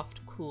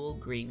 soft, cool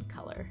green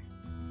color.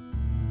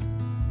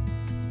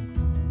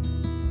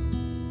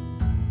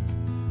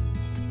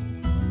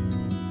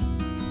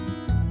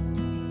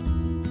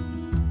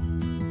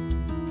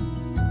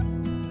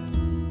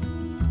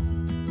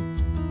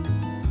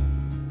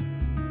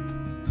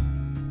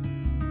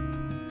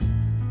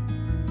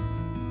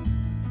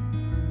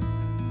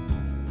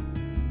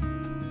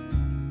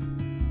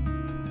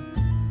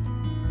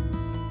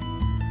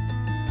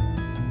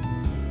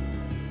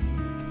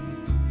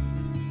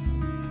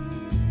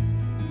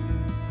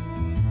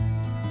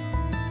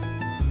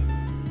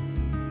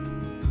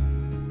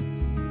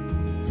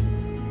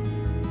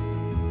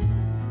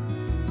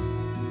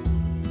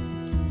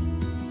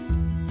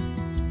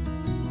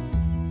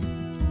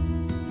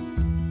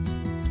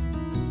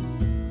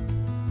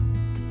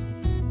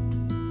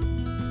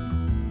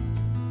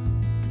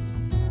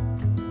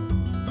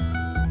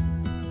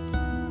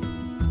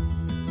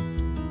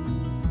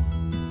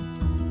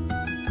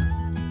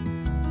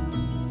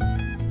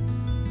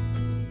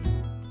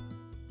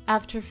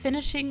 After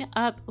finishing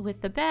up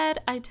with the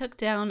bed, I took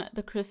down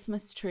the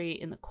Christmas tree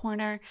in the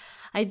corner.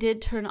 I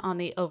did turn on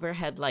the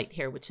overhead light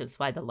here, which is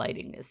why the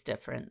lighting is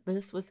different.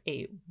 This was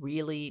a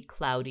really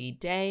cloudy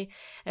day,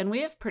 and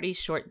we have pretty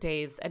short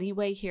days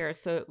anyway here,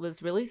 so it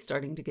was really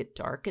starting to get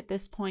dark at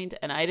this point,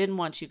 and I didn't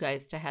want you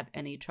guys to have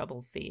any trouble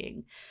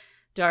seeing.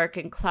 Dark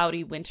and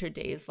cloudy winter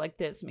days like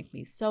this make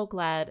me so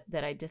glad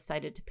that I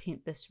decided to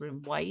paint this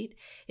room white.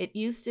 It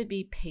used to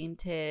be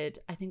painted,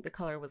 I think the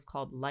color was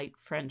called light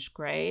French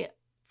gray,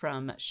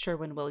 from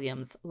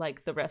Sherwin-Williams,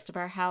 like the rest of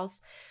our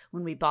house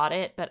when we bought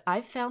it, but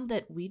I found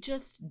that we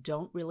just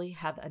don't really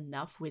have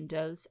enough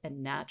windows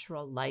and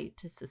natural light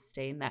to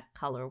sustain that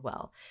color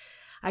well.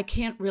 I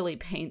can't really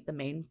paint the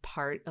main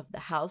part of the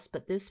house,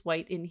 but this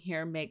white in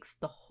here makes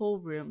the whole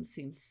room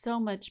seem so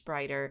much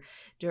brighter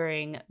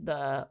during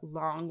the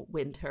long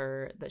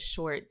winter, the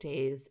short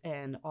days,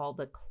 and all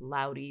the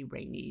cloudy,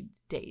 rainy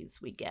days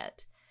we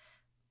get.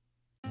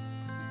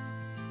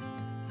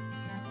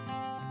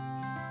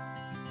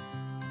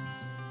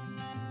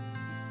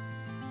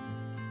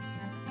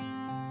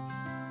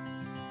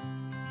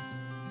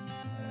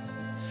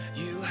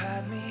 You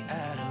had me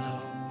at a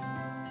low,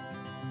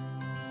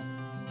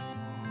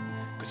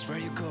 'cause where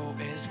you go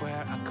is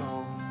where I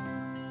go.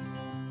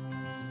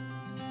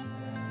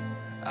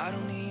 I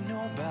don't need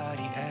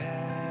nobody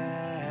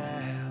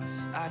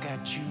else. I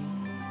got you,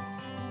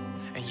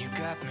 and you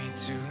got me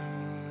too.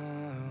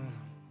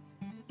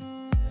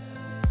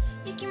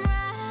 You can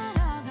ride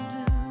all the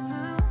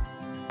blue.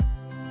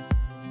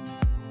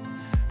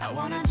 I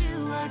wanna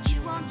do what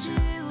you want to.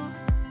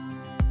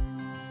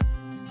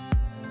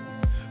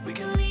 We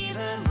can leave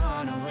and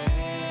run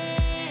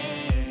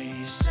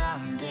away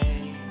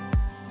someday,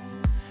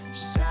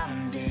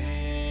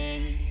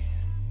 someday.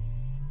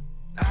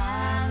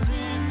 I've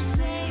been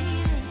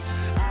saving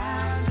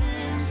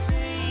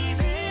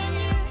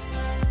you,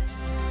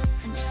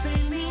 and you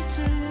save me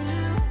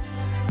too.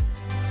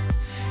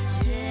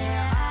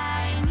 Yeah, I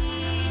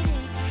need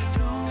it,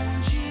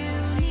 don't you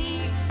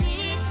need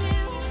me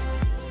too?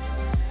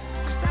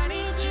 'Cause I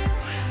need you.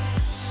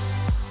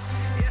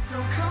 Yeah, so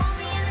call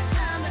me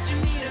anytime that you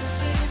need a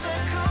favor.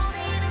 Call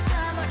me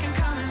anytime I can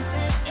come and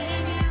sit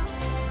in you.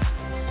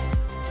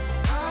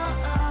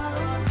 Oh,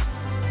 oh.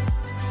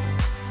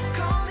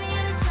 Call me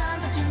anytime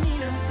that you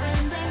need a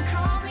friend, and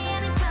call me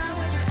anytime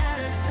when you're at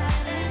a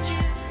tight end.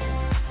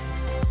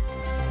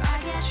 I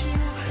got you,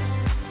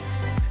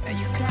 and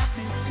you got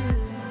me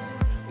too.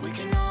 We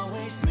can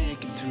always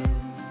make it through.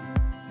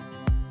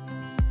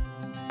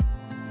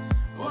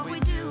 What we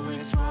do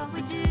is what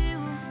we do.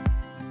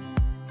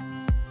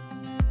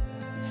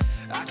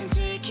 I can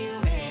take you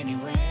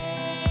anywhere,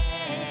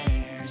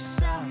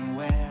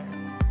 somewhere.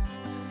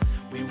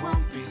 We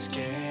won't be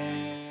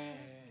scared.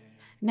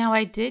 Now,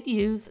 I did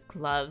use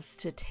gloves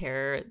to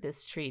tear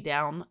this tree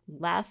down.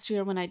 Last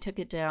year when I took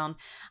it down,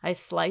 I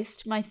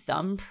sliced my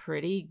thumb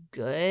pretty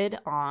good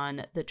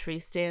on the tree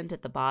stand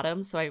at the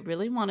bottom, so I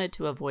really wanted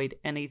to avoid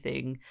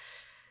anything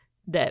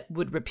that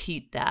would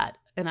repeat that.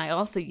 And I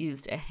also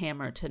used a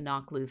hammer to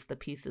knock loose the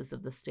pieces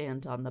of the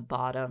stand on the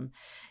bottom.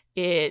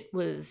 It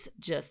was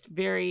just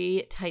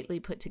very tightly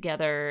put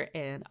together,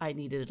 and I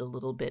needed a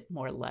little bit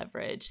more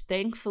leverage.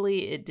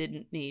 Thankfully, it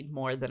didn't need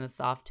more than a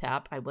soft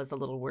tap. I was a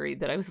little worried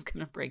that I was going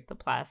to break the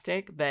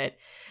plastic, but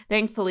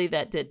thankfully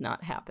that did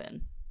not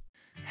happen.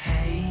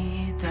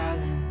 Hey,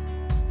 darling,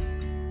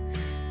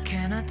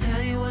 can I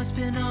tell you what's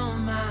been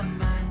on my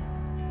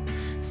mind?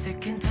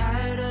 Sick and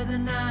tired of the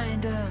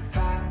 9 to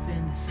 5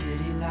 in the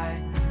city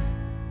life.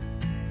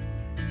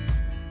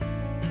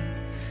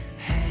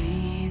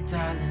 Hey,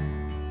 darling,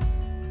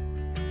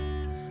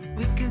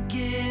 we could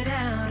get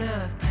out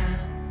of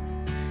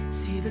town,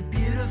 see the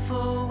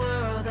beautiful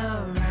world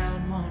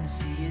around, wanna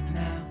see it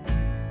now.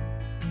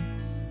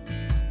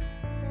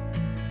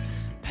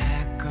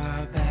 Pack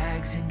our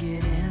bags and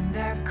get in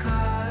that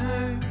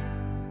car,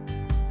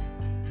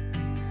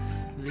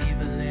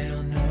 leave a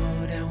little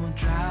note and we'll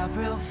drive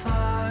real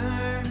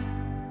far.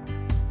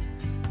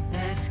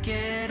 Let's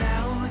get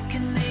out, we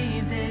can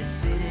leave this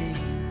city,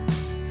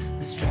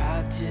 let's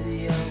drive to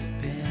the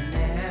open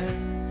air.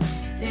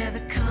 Yeah,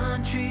 the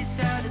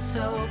countryside is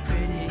so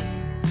pretty,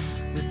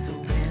 with the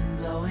wind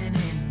blowing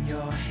in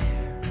your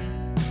hair.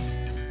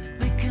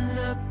 We can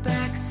look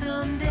back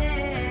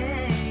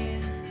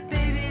someday,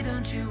 baby,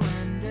 don't you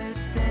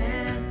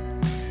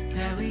understand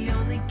that we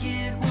only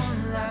get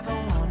one life? I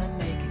wanna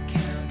make it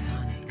count,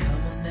 honey,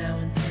 come on now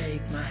and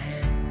take my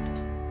hand.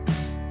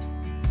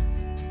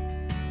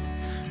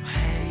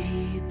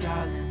 Hey,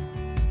 darling,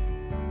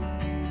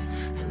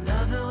 I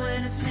love it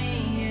when it's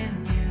me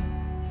and you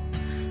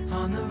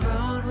on the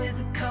road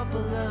with a couple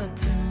of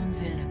tunes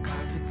in a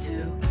car for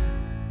two.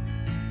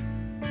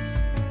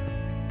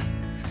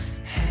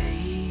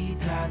 Hey,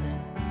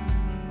 darling,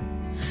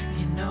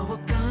 you know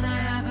we're gonna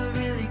have a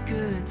really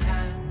good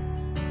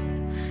time,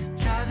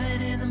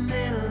 driving in the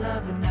middle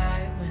of the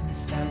night when the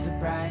stars are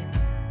bright.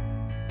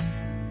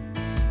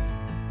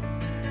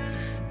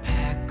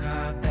 Pack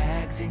our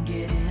bags and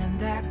get in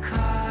that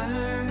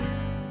car,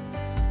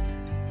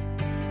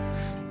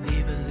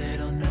 leave a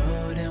little note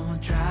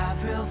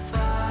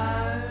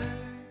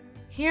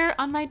Here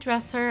on my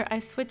dresser, I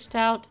switched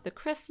out the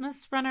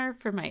Christmas runner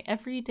for my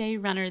everyday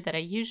runner that I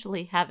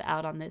usually have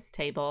out on this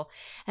table,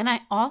 and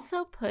I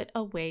also put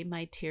away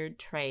my tiered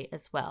tray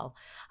as well.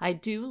 I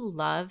do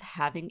love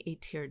having a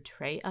tiered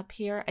tray up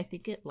here. I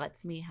think it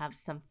lets me have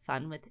some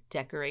fun with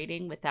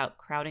decorating without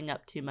crowding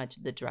up too much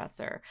of the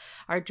dresser.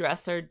 Our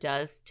dresser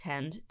does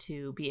tend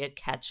to be a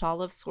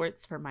catch-all of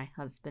sorts for my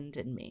husband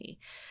and me.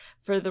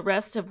 For the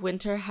rest of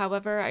winter,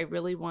 however, I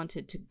really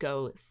wanted to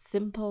go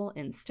simple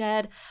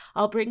instead.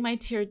 I'll bring my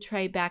tiered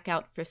tray back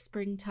out for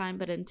springtime,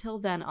 but until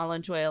then, I'll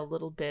enjoy a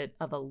little bit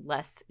of a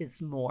less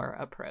is more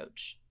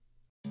approach.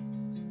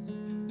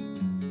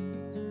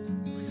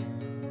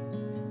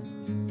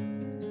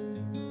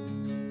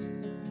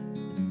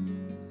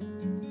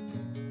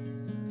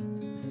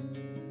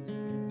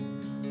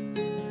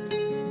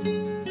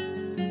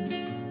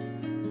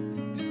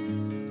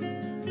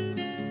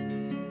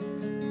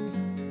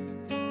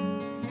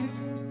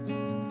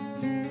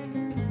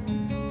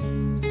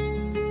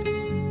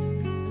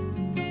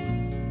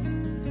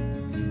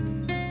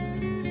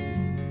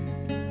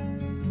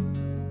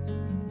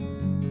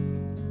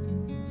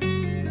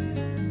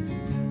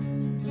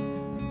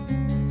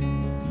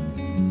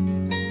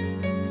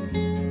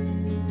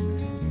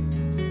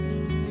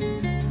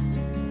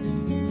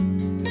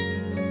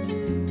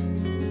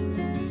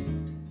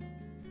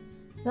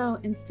 So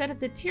instead of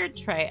the tiered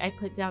tray, I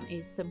put down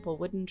a simple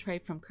wooden tray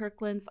from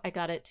Kirkland's. I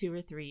got it 2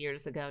 or 3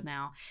 years ago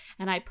now.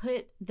 And I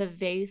put the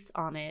vase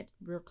on it,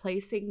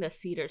 replacing the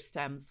cedar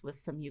stems with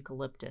some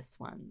eucalyptus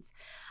ones.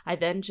 I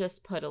then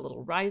just put a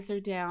little riser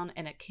down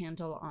and a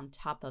candle on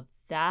top of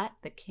that.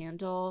 The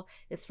candle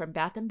is from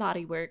Bath &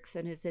 Body Works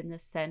and is in the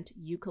scent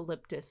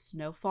Eucalyptus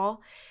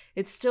Snowfall.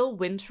 It's still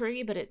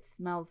wintry, but it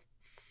smells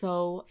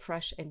so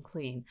fresh and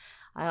clean.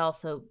 I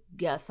also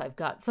guess I've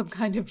got some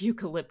kind of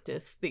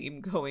eucalyptus theme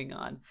going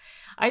on.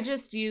 I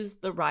just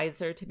used the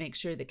riser to make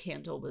sure the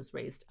candle was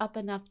raised up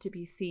enough to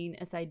be seen,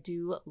 as I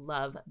do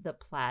love the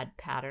plaid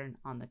pattern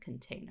on the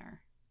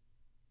container.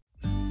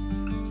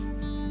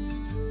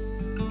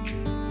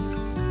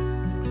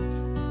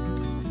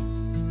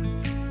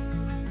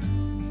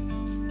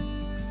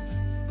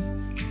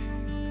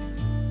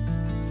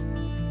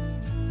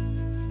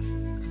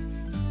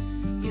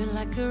 You're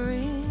like a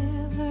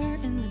river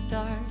in the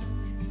dark.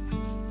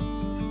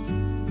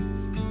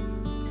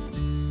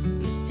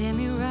 You stare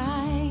me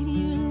right,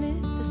 you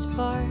lit the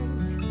spark.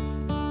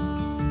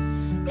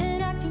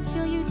 And I can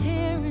feel you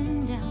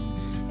tearing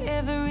down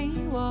every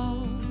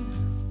wall.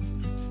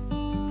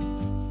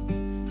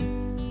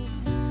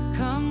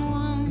 Come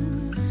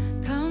one,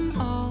 come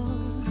all.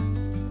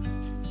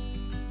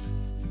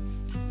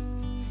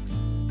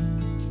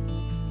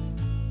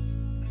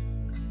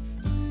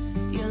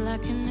 You're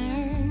like an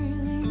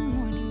early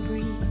morning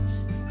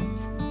breeze.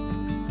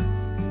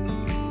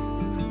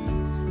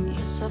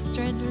 Your soft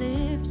red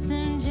lips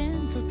and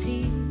gentle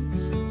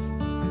tease.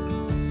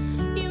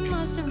 You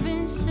must have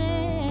been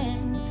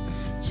sent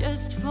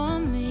just for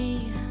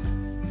me.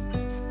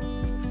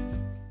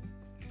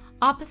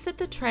 Opposite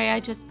the tray, I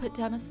just put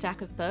down a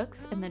stack of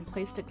books and then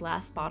placed a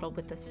glass bottle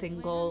with a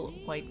single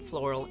white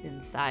floral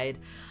inside.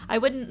 I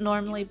wouldn't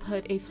normally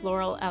put a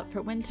floral out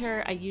for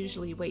winter. I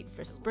usually wait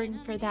for spring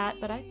for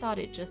that, but I thought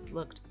it just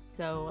looked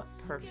so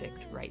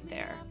perfect right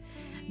there.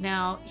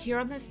 Now, here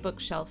on this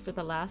bookshelf for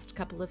the last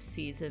couple of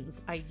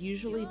seasons, I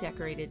usually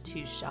decorated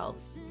 2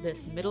 shelves,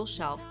 this middle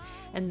shelf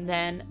and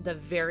then the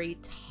very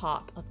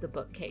top of the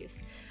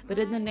bookcase. But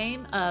in the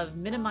name of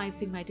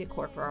minimizing my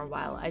decor for a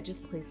while, I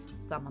just placed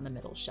some on the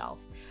middle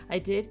shelf. I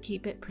did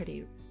keep it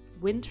pretty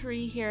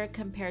wintry here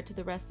compared to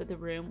the rest of the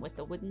room, with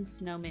the wooden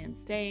snowman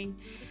staying,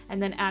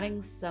 and then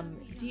adding some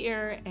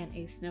deer and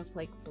a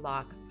snowflake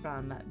block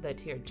from the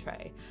tiered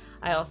tray.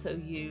 I also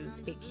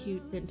used a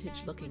cute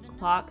vintage looking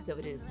clock, though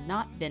it is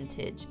not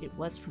vintage, it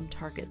was from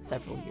Target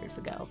several years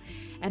ago,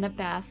 and a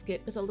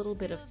basket with a little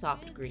bit of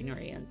soft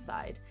greenery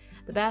inside.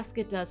 The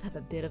basket does have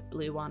a bit of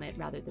blue on it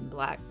rather than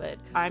black, but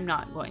I'm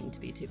not going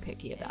to be too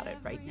picky about it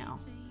right now.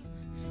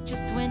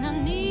 Just when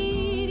I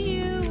need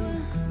you,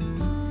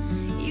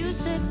 you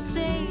set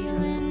sail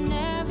and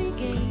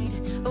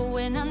navigate. But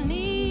when I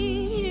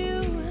need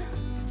you,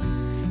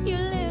 you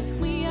lift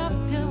me up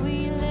till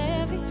we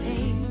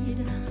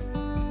levitate.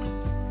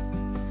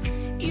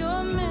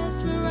 You're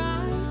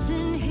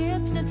mesmerizing,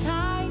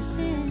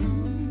 hypnotizing.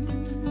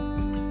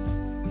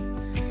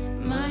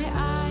 My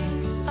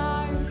eyes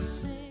are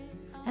set.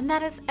 And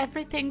that is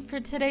everything for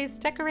today's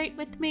Decorate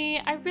With Me.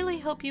 I really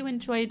hope you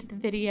enjoyed the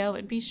video,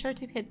 and be sure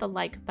to hit the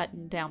like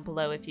button down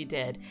below if you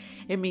did.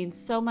 It means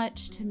so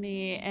much to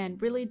me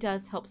and really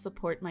does help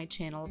support my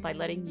channel by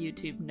letting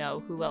YouTube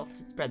know who else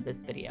to spread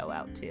this video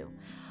out to.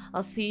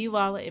 I'll see you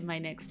all in my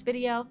next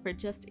video for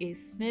just a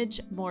smidge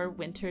more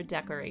winter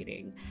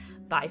decorating.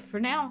 Bye for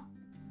now.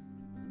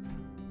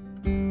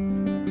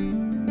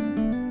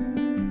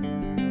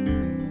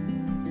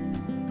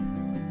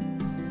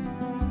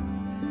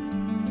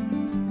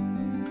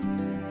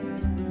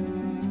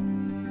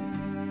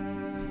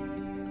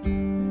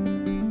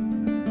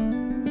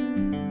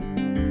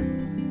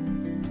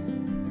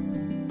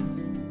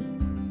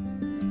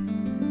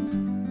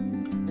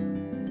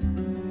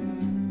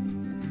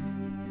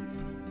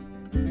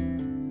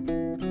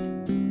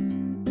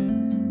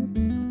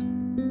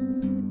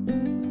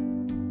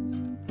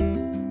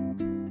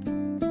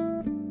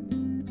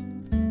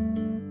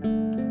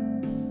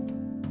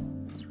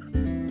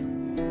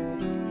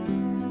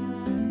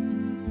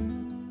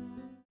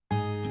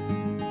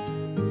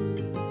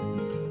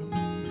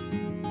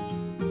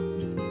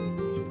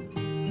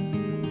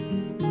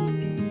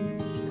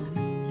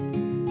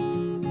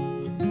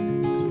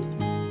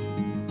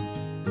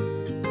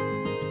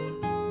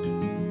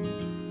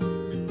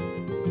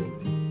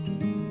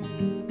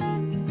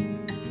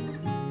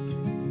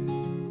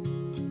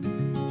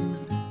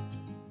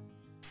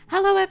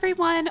 Hello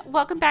everyone,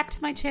 welcome back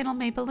to my channel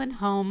Maple and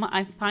Home.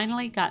 I've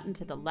finally gotten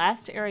to the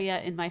last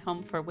area in my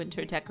home for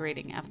winter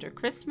decorating after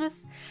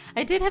Christmas.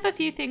 I did have a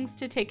few things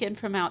to take in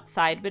from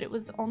outside, but it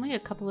was only a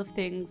couple of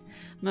things.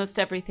 Most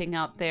everything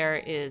out there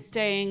is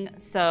staying,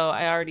 so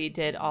I already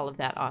did all of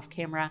that off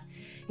camera.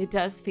 It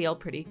does feel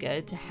pretty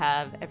good to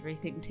have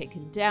everything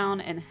taken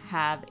down and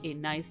have a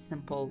nice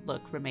simple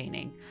look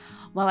remaining.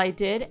 While I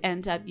did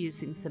end up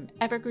using some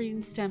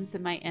evergreen stems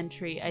in my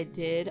entry, I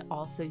did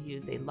also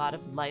use a lot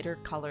of lighter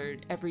colored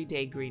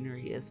everyday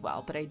greenery as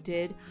well, but I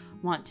did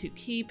want to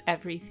keep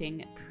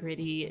everything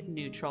pretty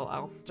neutral.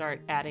 I'll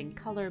start adding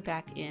color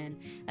back in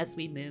as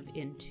we move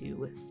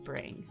into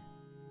spring.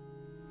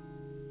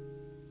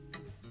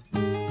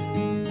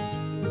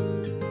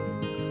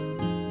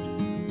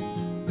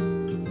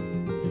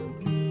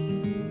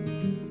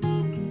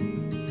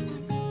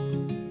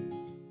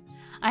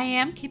 I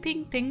am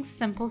keeping things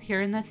simple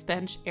here in this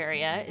bench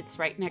area. It's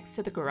right next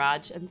to the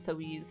garage, and so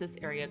we use this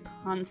area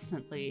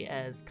constantly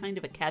as kind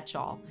of a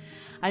catch-all.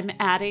 I'm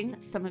adding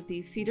some of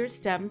these cedar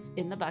stems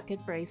in the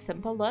bucket for a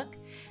simple look,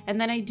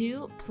 and then I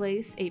do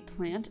place a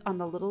plant on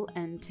the little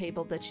end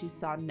table that you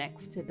saw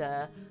next to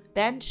the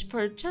bench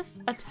for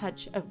just a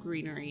touch of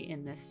greenery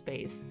in this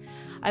space.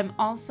 I'm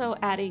also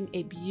adding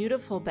a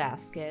beautiful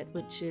basket,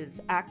 which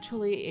is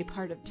actually a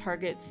part of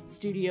Target's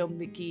Studio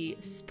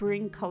McGee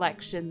spring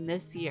collection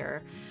this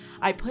year.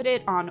 I put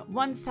it on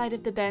one side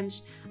of the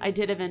bench. I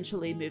did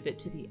eventually move it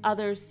to the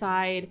other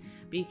side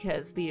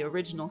because the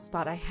original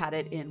spot I had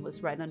it in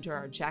was right under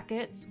our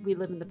jackets. We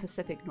live in the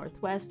Pacific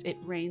Northwest. It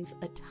rains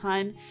a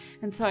ton,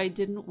 and so I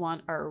didn't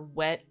want our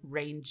wet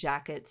rain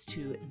jackets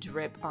to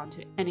drip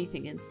onto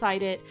anything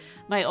inside it.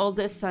 My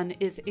oldest son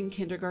is in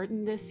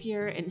kindergarten this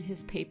year, and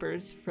his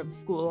papers from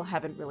school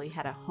haven't really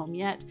had a home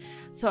yet,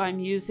 so I'm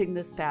using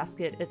this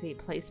basket as a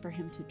place for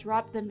him to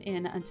drop them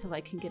in until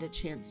I can get a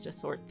chance to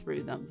sort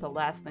through them. The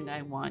last thing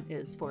I want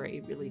is for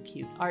a really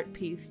cute art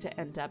piece to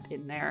end up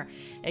in there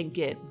and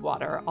get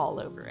water all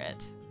over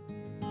it.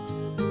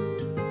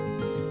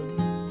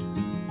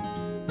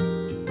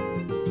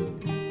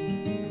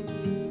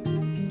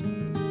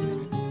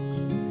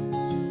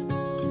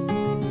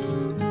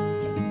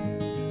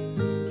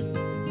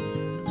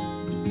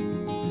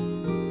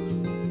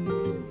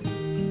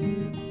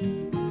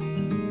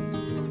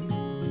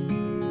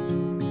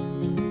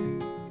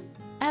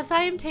 As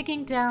I am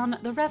taking down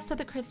the rest of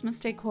the Christmas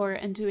decor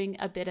and doing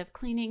a bit of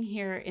cleaning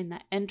here in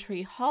the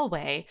entry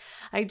hallway,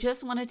 I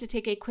just wanted to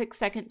take a quick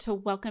second to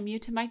welcome you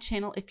to my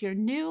channel if you're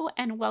new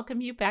and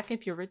welcome you back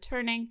if you're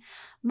returning.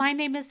 My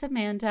name is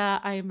Amanda.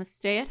 I am a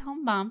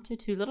stay-at-home mom to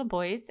 2 little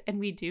boys, and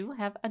we do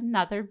have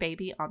another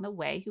baby on the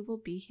way who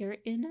will be here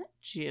in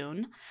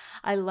June.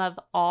 I love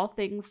all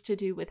things to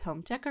do with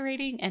home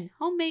decorating and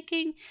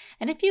homemaking,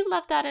 and if you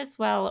love that as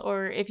well,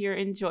 or if you're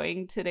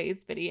enjoying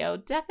today's video,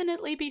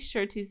 definitely be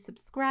sure to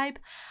subscribe.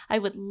 I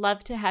would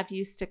love to have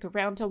you stick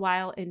around a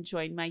while and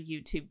join my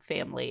YouTube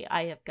family.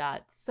 I have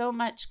got so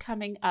much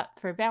coming up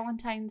for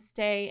Valentine's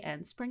Day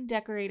and spring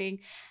decorating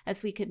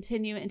as we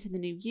continue into the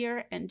new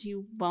year, and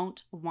you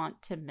won't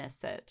want to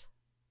miss it.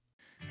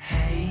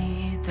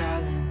 Hey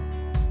darling,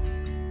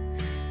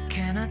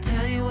 can I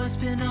tell you what's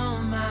been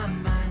on my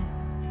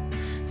mind?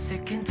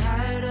 Sick and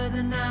tired of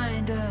the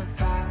 9 to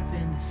 5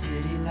 in the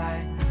city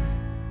life.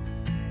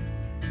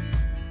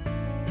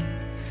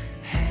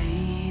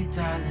 Hey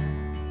darling,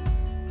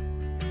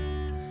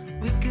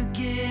 we could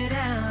get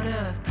out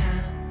of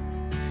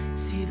town,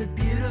 see the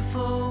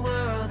beautiful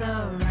world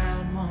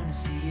around, wanna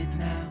see it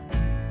now.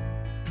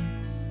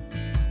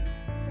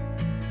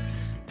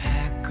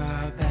 Pack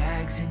our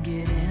bags and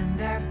get in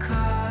that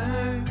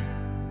car,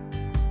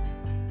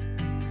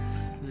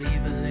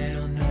 leave a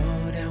little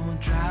note and we'll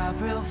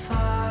drive real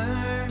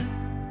far.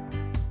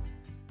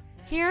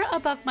 Here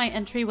above my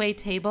entryway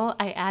table,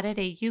 I added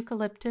a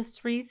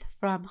eucalyptus wreath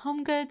from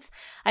HomeGoods.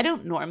 I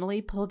don't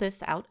normally pull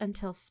this out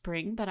until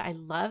spring, but I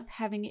love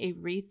having a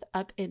wreath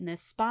up in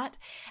this spot.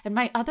 And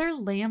my other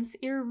lamb's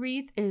ear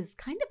wreath is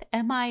kind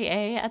of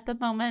MIA at the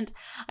moment.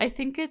 I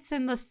think it's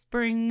in the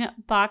spring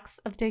box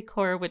of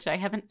decor, which I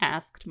haven't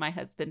asked my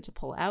husband to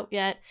pull out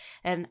yet.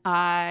 And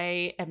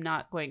I am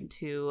not going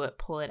to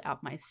pull it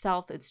out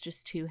myself. It's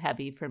just too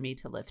heavy for me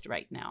to lift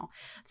right now.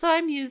 So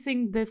I'm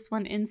using this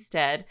one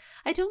instead.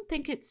 I don't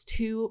think it's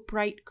too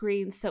bright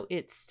green, so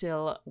it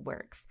still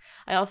works.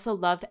 I also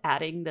love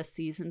adding the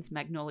Seasons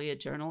Magnolia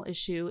Journal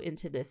issue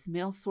into this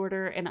mail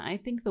sorter, and I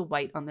think the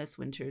white on this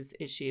winter's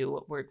issue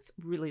works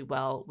really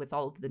well with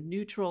all of the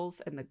neutrals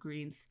and the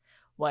greens,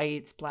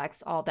 whites,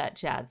 blacks, all that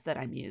jazz that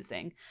I'm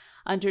using.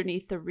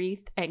 Underneath the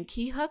wreath and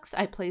key hooks,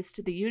 I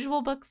placed the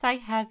usual books I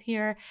have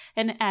here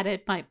and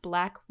added my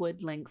black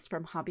wood links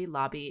from Hobby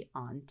Lobby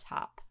on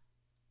top.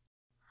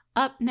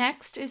 Up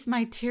next is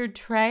my tiered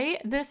tray.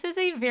 This is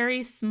a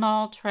very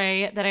small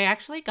tray that I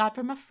actually got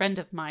from a friend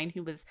of mine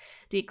who was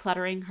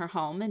decluttering her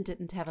home and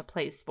didn't have a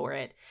place for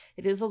it.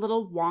 It is a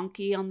little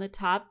wonky on the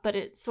top, but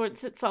it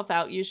sorts itself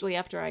out usually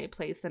after I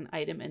place an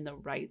item in the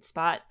right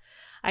spot.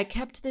 I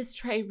kept this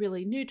tray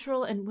really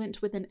neutral and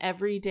went with an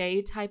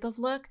everyday type of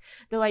look,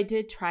 though I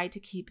did try to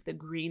keep the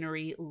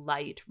greenery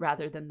light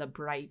rather than the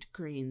bright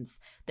greens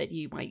that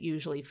you might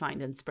usually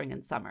find in spring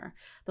and summer.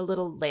 The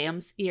little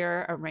lamb's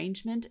ear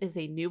arrangement is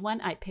a new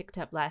one I picked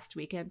up last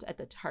weekend at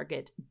the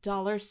Target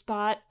dollar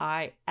spot.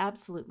 I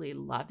absolutely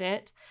love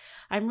it.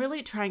 I'm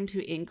really trying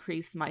to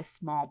increase my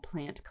small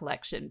plant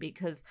collection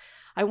because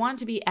I want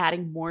to be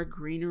adding more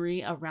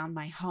greenery around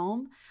my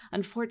home.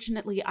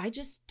 Unfortunately, I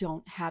just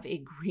don't have a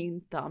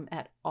green thumb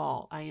at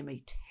all. I am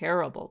a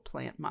terrible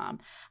plant mom.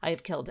 I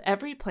have killed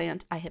every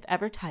plant I have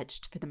ever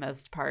touched for the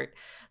most part.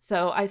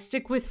 So I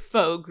stick with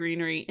faux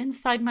greenery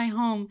inside my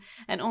home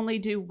and only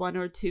do 1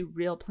 or 2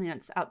 real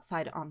plants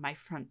outside on my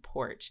front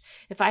porch.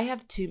 If I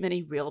have too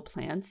many real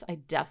plants, I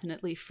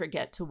definitely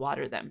forget to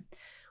water them,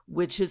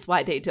 which is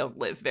why they don't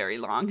live very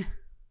long.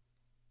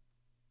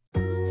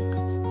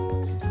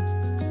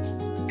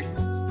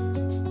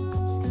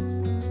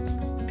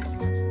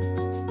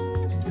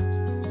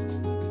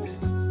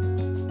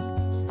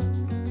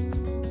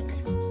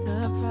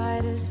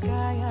 Sky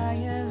I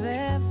have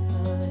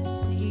ever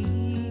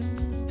seen,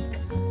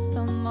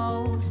 the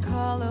most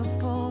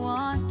colorful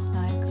one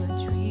like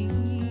a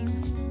dream.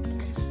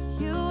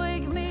 You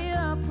wake me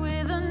up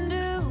with a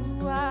new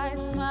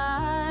white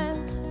smile,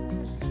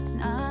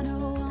 and I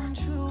know I'm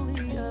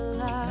truly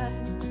alive.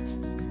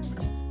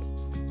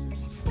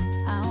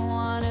 I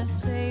wanna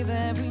save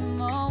every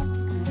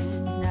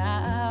moment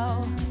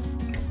now.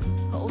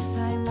 Hold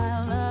tight,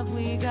 my love,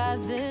 we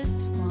got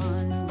this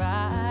one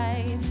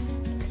right.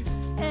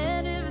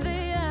 And if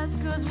they ask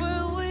us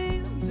where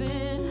we've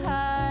been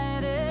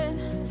hiding,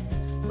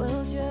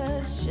 we'll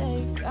just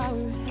shake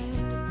our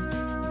heads.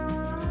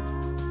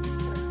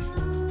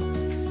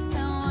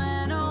 And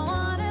when no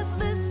one is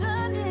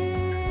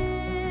listening,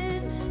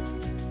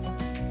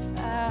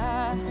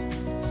 I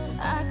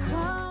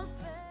confess.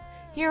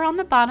 Here on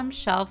the bottom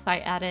shelf, I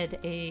added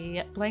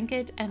a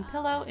blanket and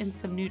pillow in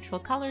some neutral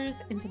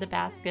colors into the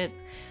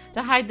baskets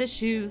to hide the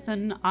shoes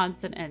and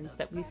odds and ends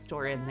that we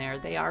store in there.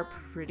 They are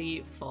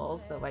pretty full,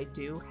 so I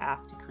do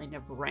have to kind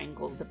of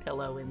wrangle the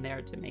pillow in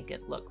there to make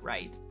it look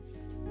right.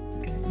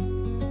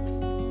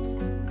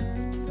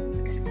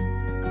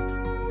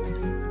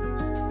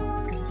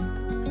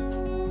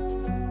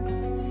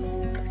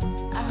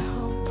 I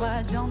hope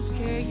I don't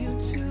scare you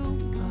too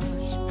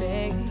much,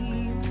 babe.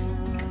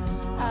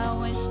 I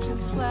wish to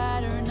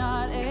flatter,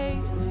 not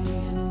alienate.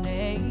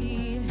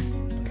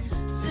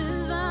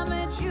 Since I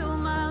met you,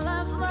 my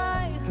life's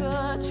like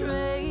a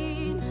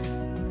train,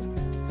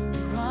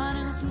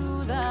 running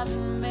smooth, I've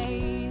been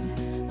made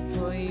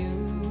for you.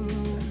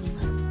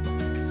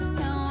 And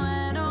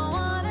when no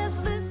one is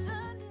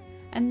listening.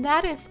 And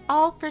that is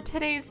all for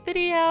today's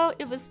video.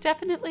 It was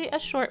definitely a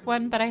short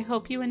one, but I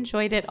hope you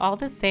enjoyed it all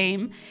the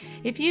same.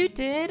 If you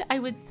did, I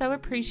would so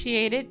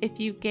appreciate it if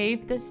you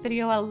gave this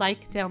video a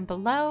like down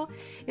below.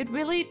 It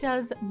really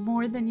does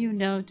more than you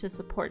know to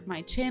support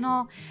my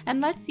channel and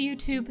lets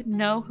YouTube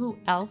know who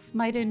else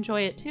might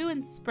enjoy it too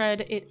and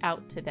spread it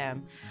out to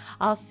them.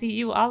 I'll see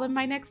you all in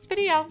my next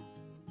video.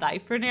 Bye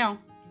for now.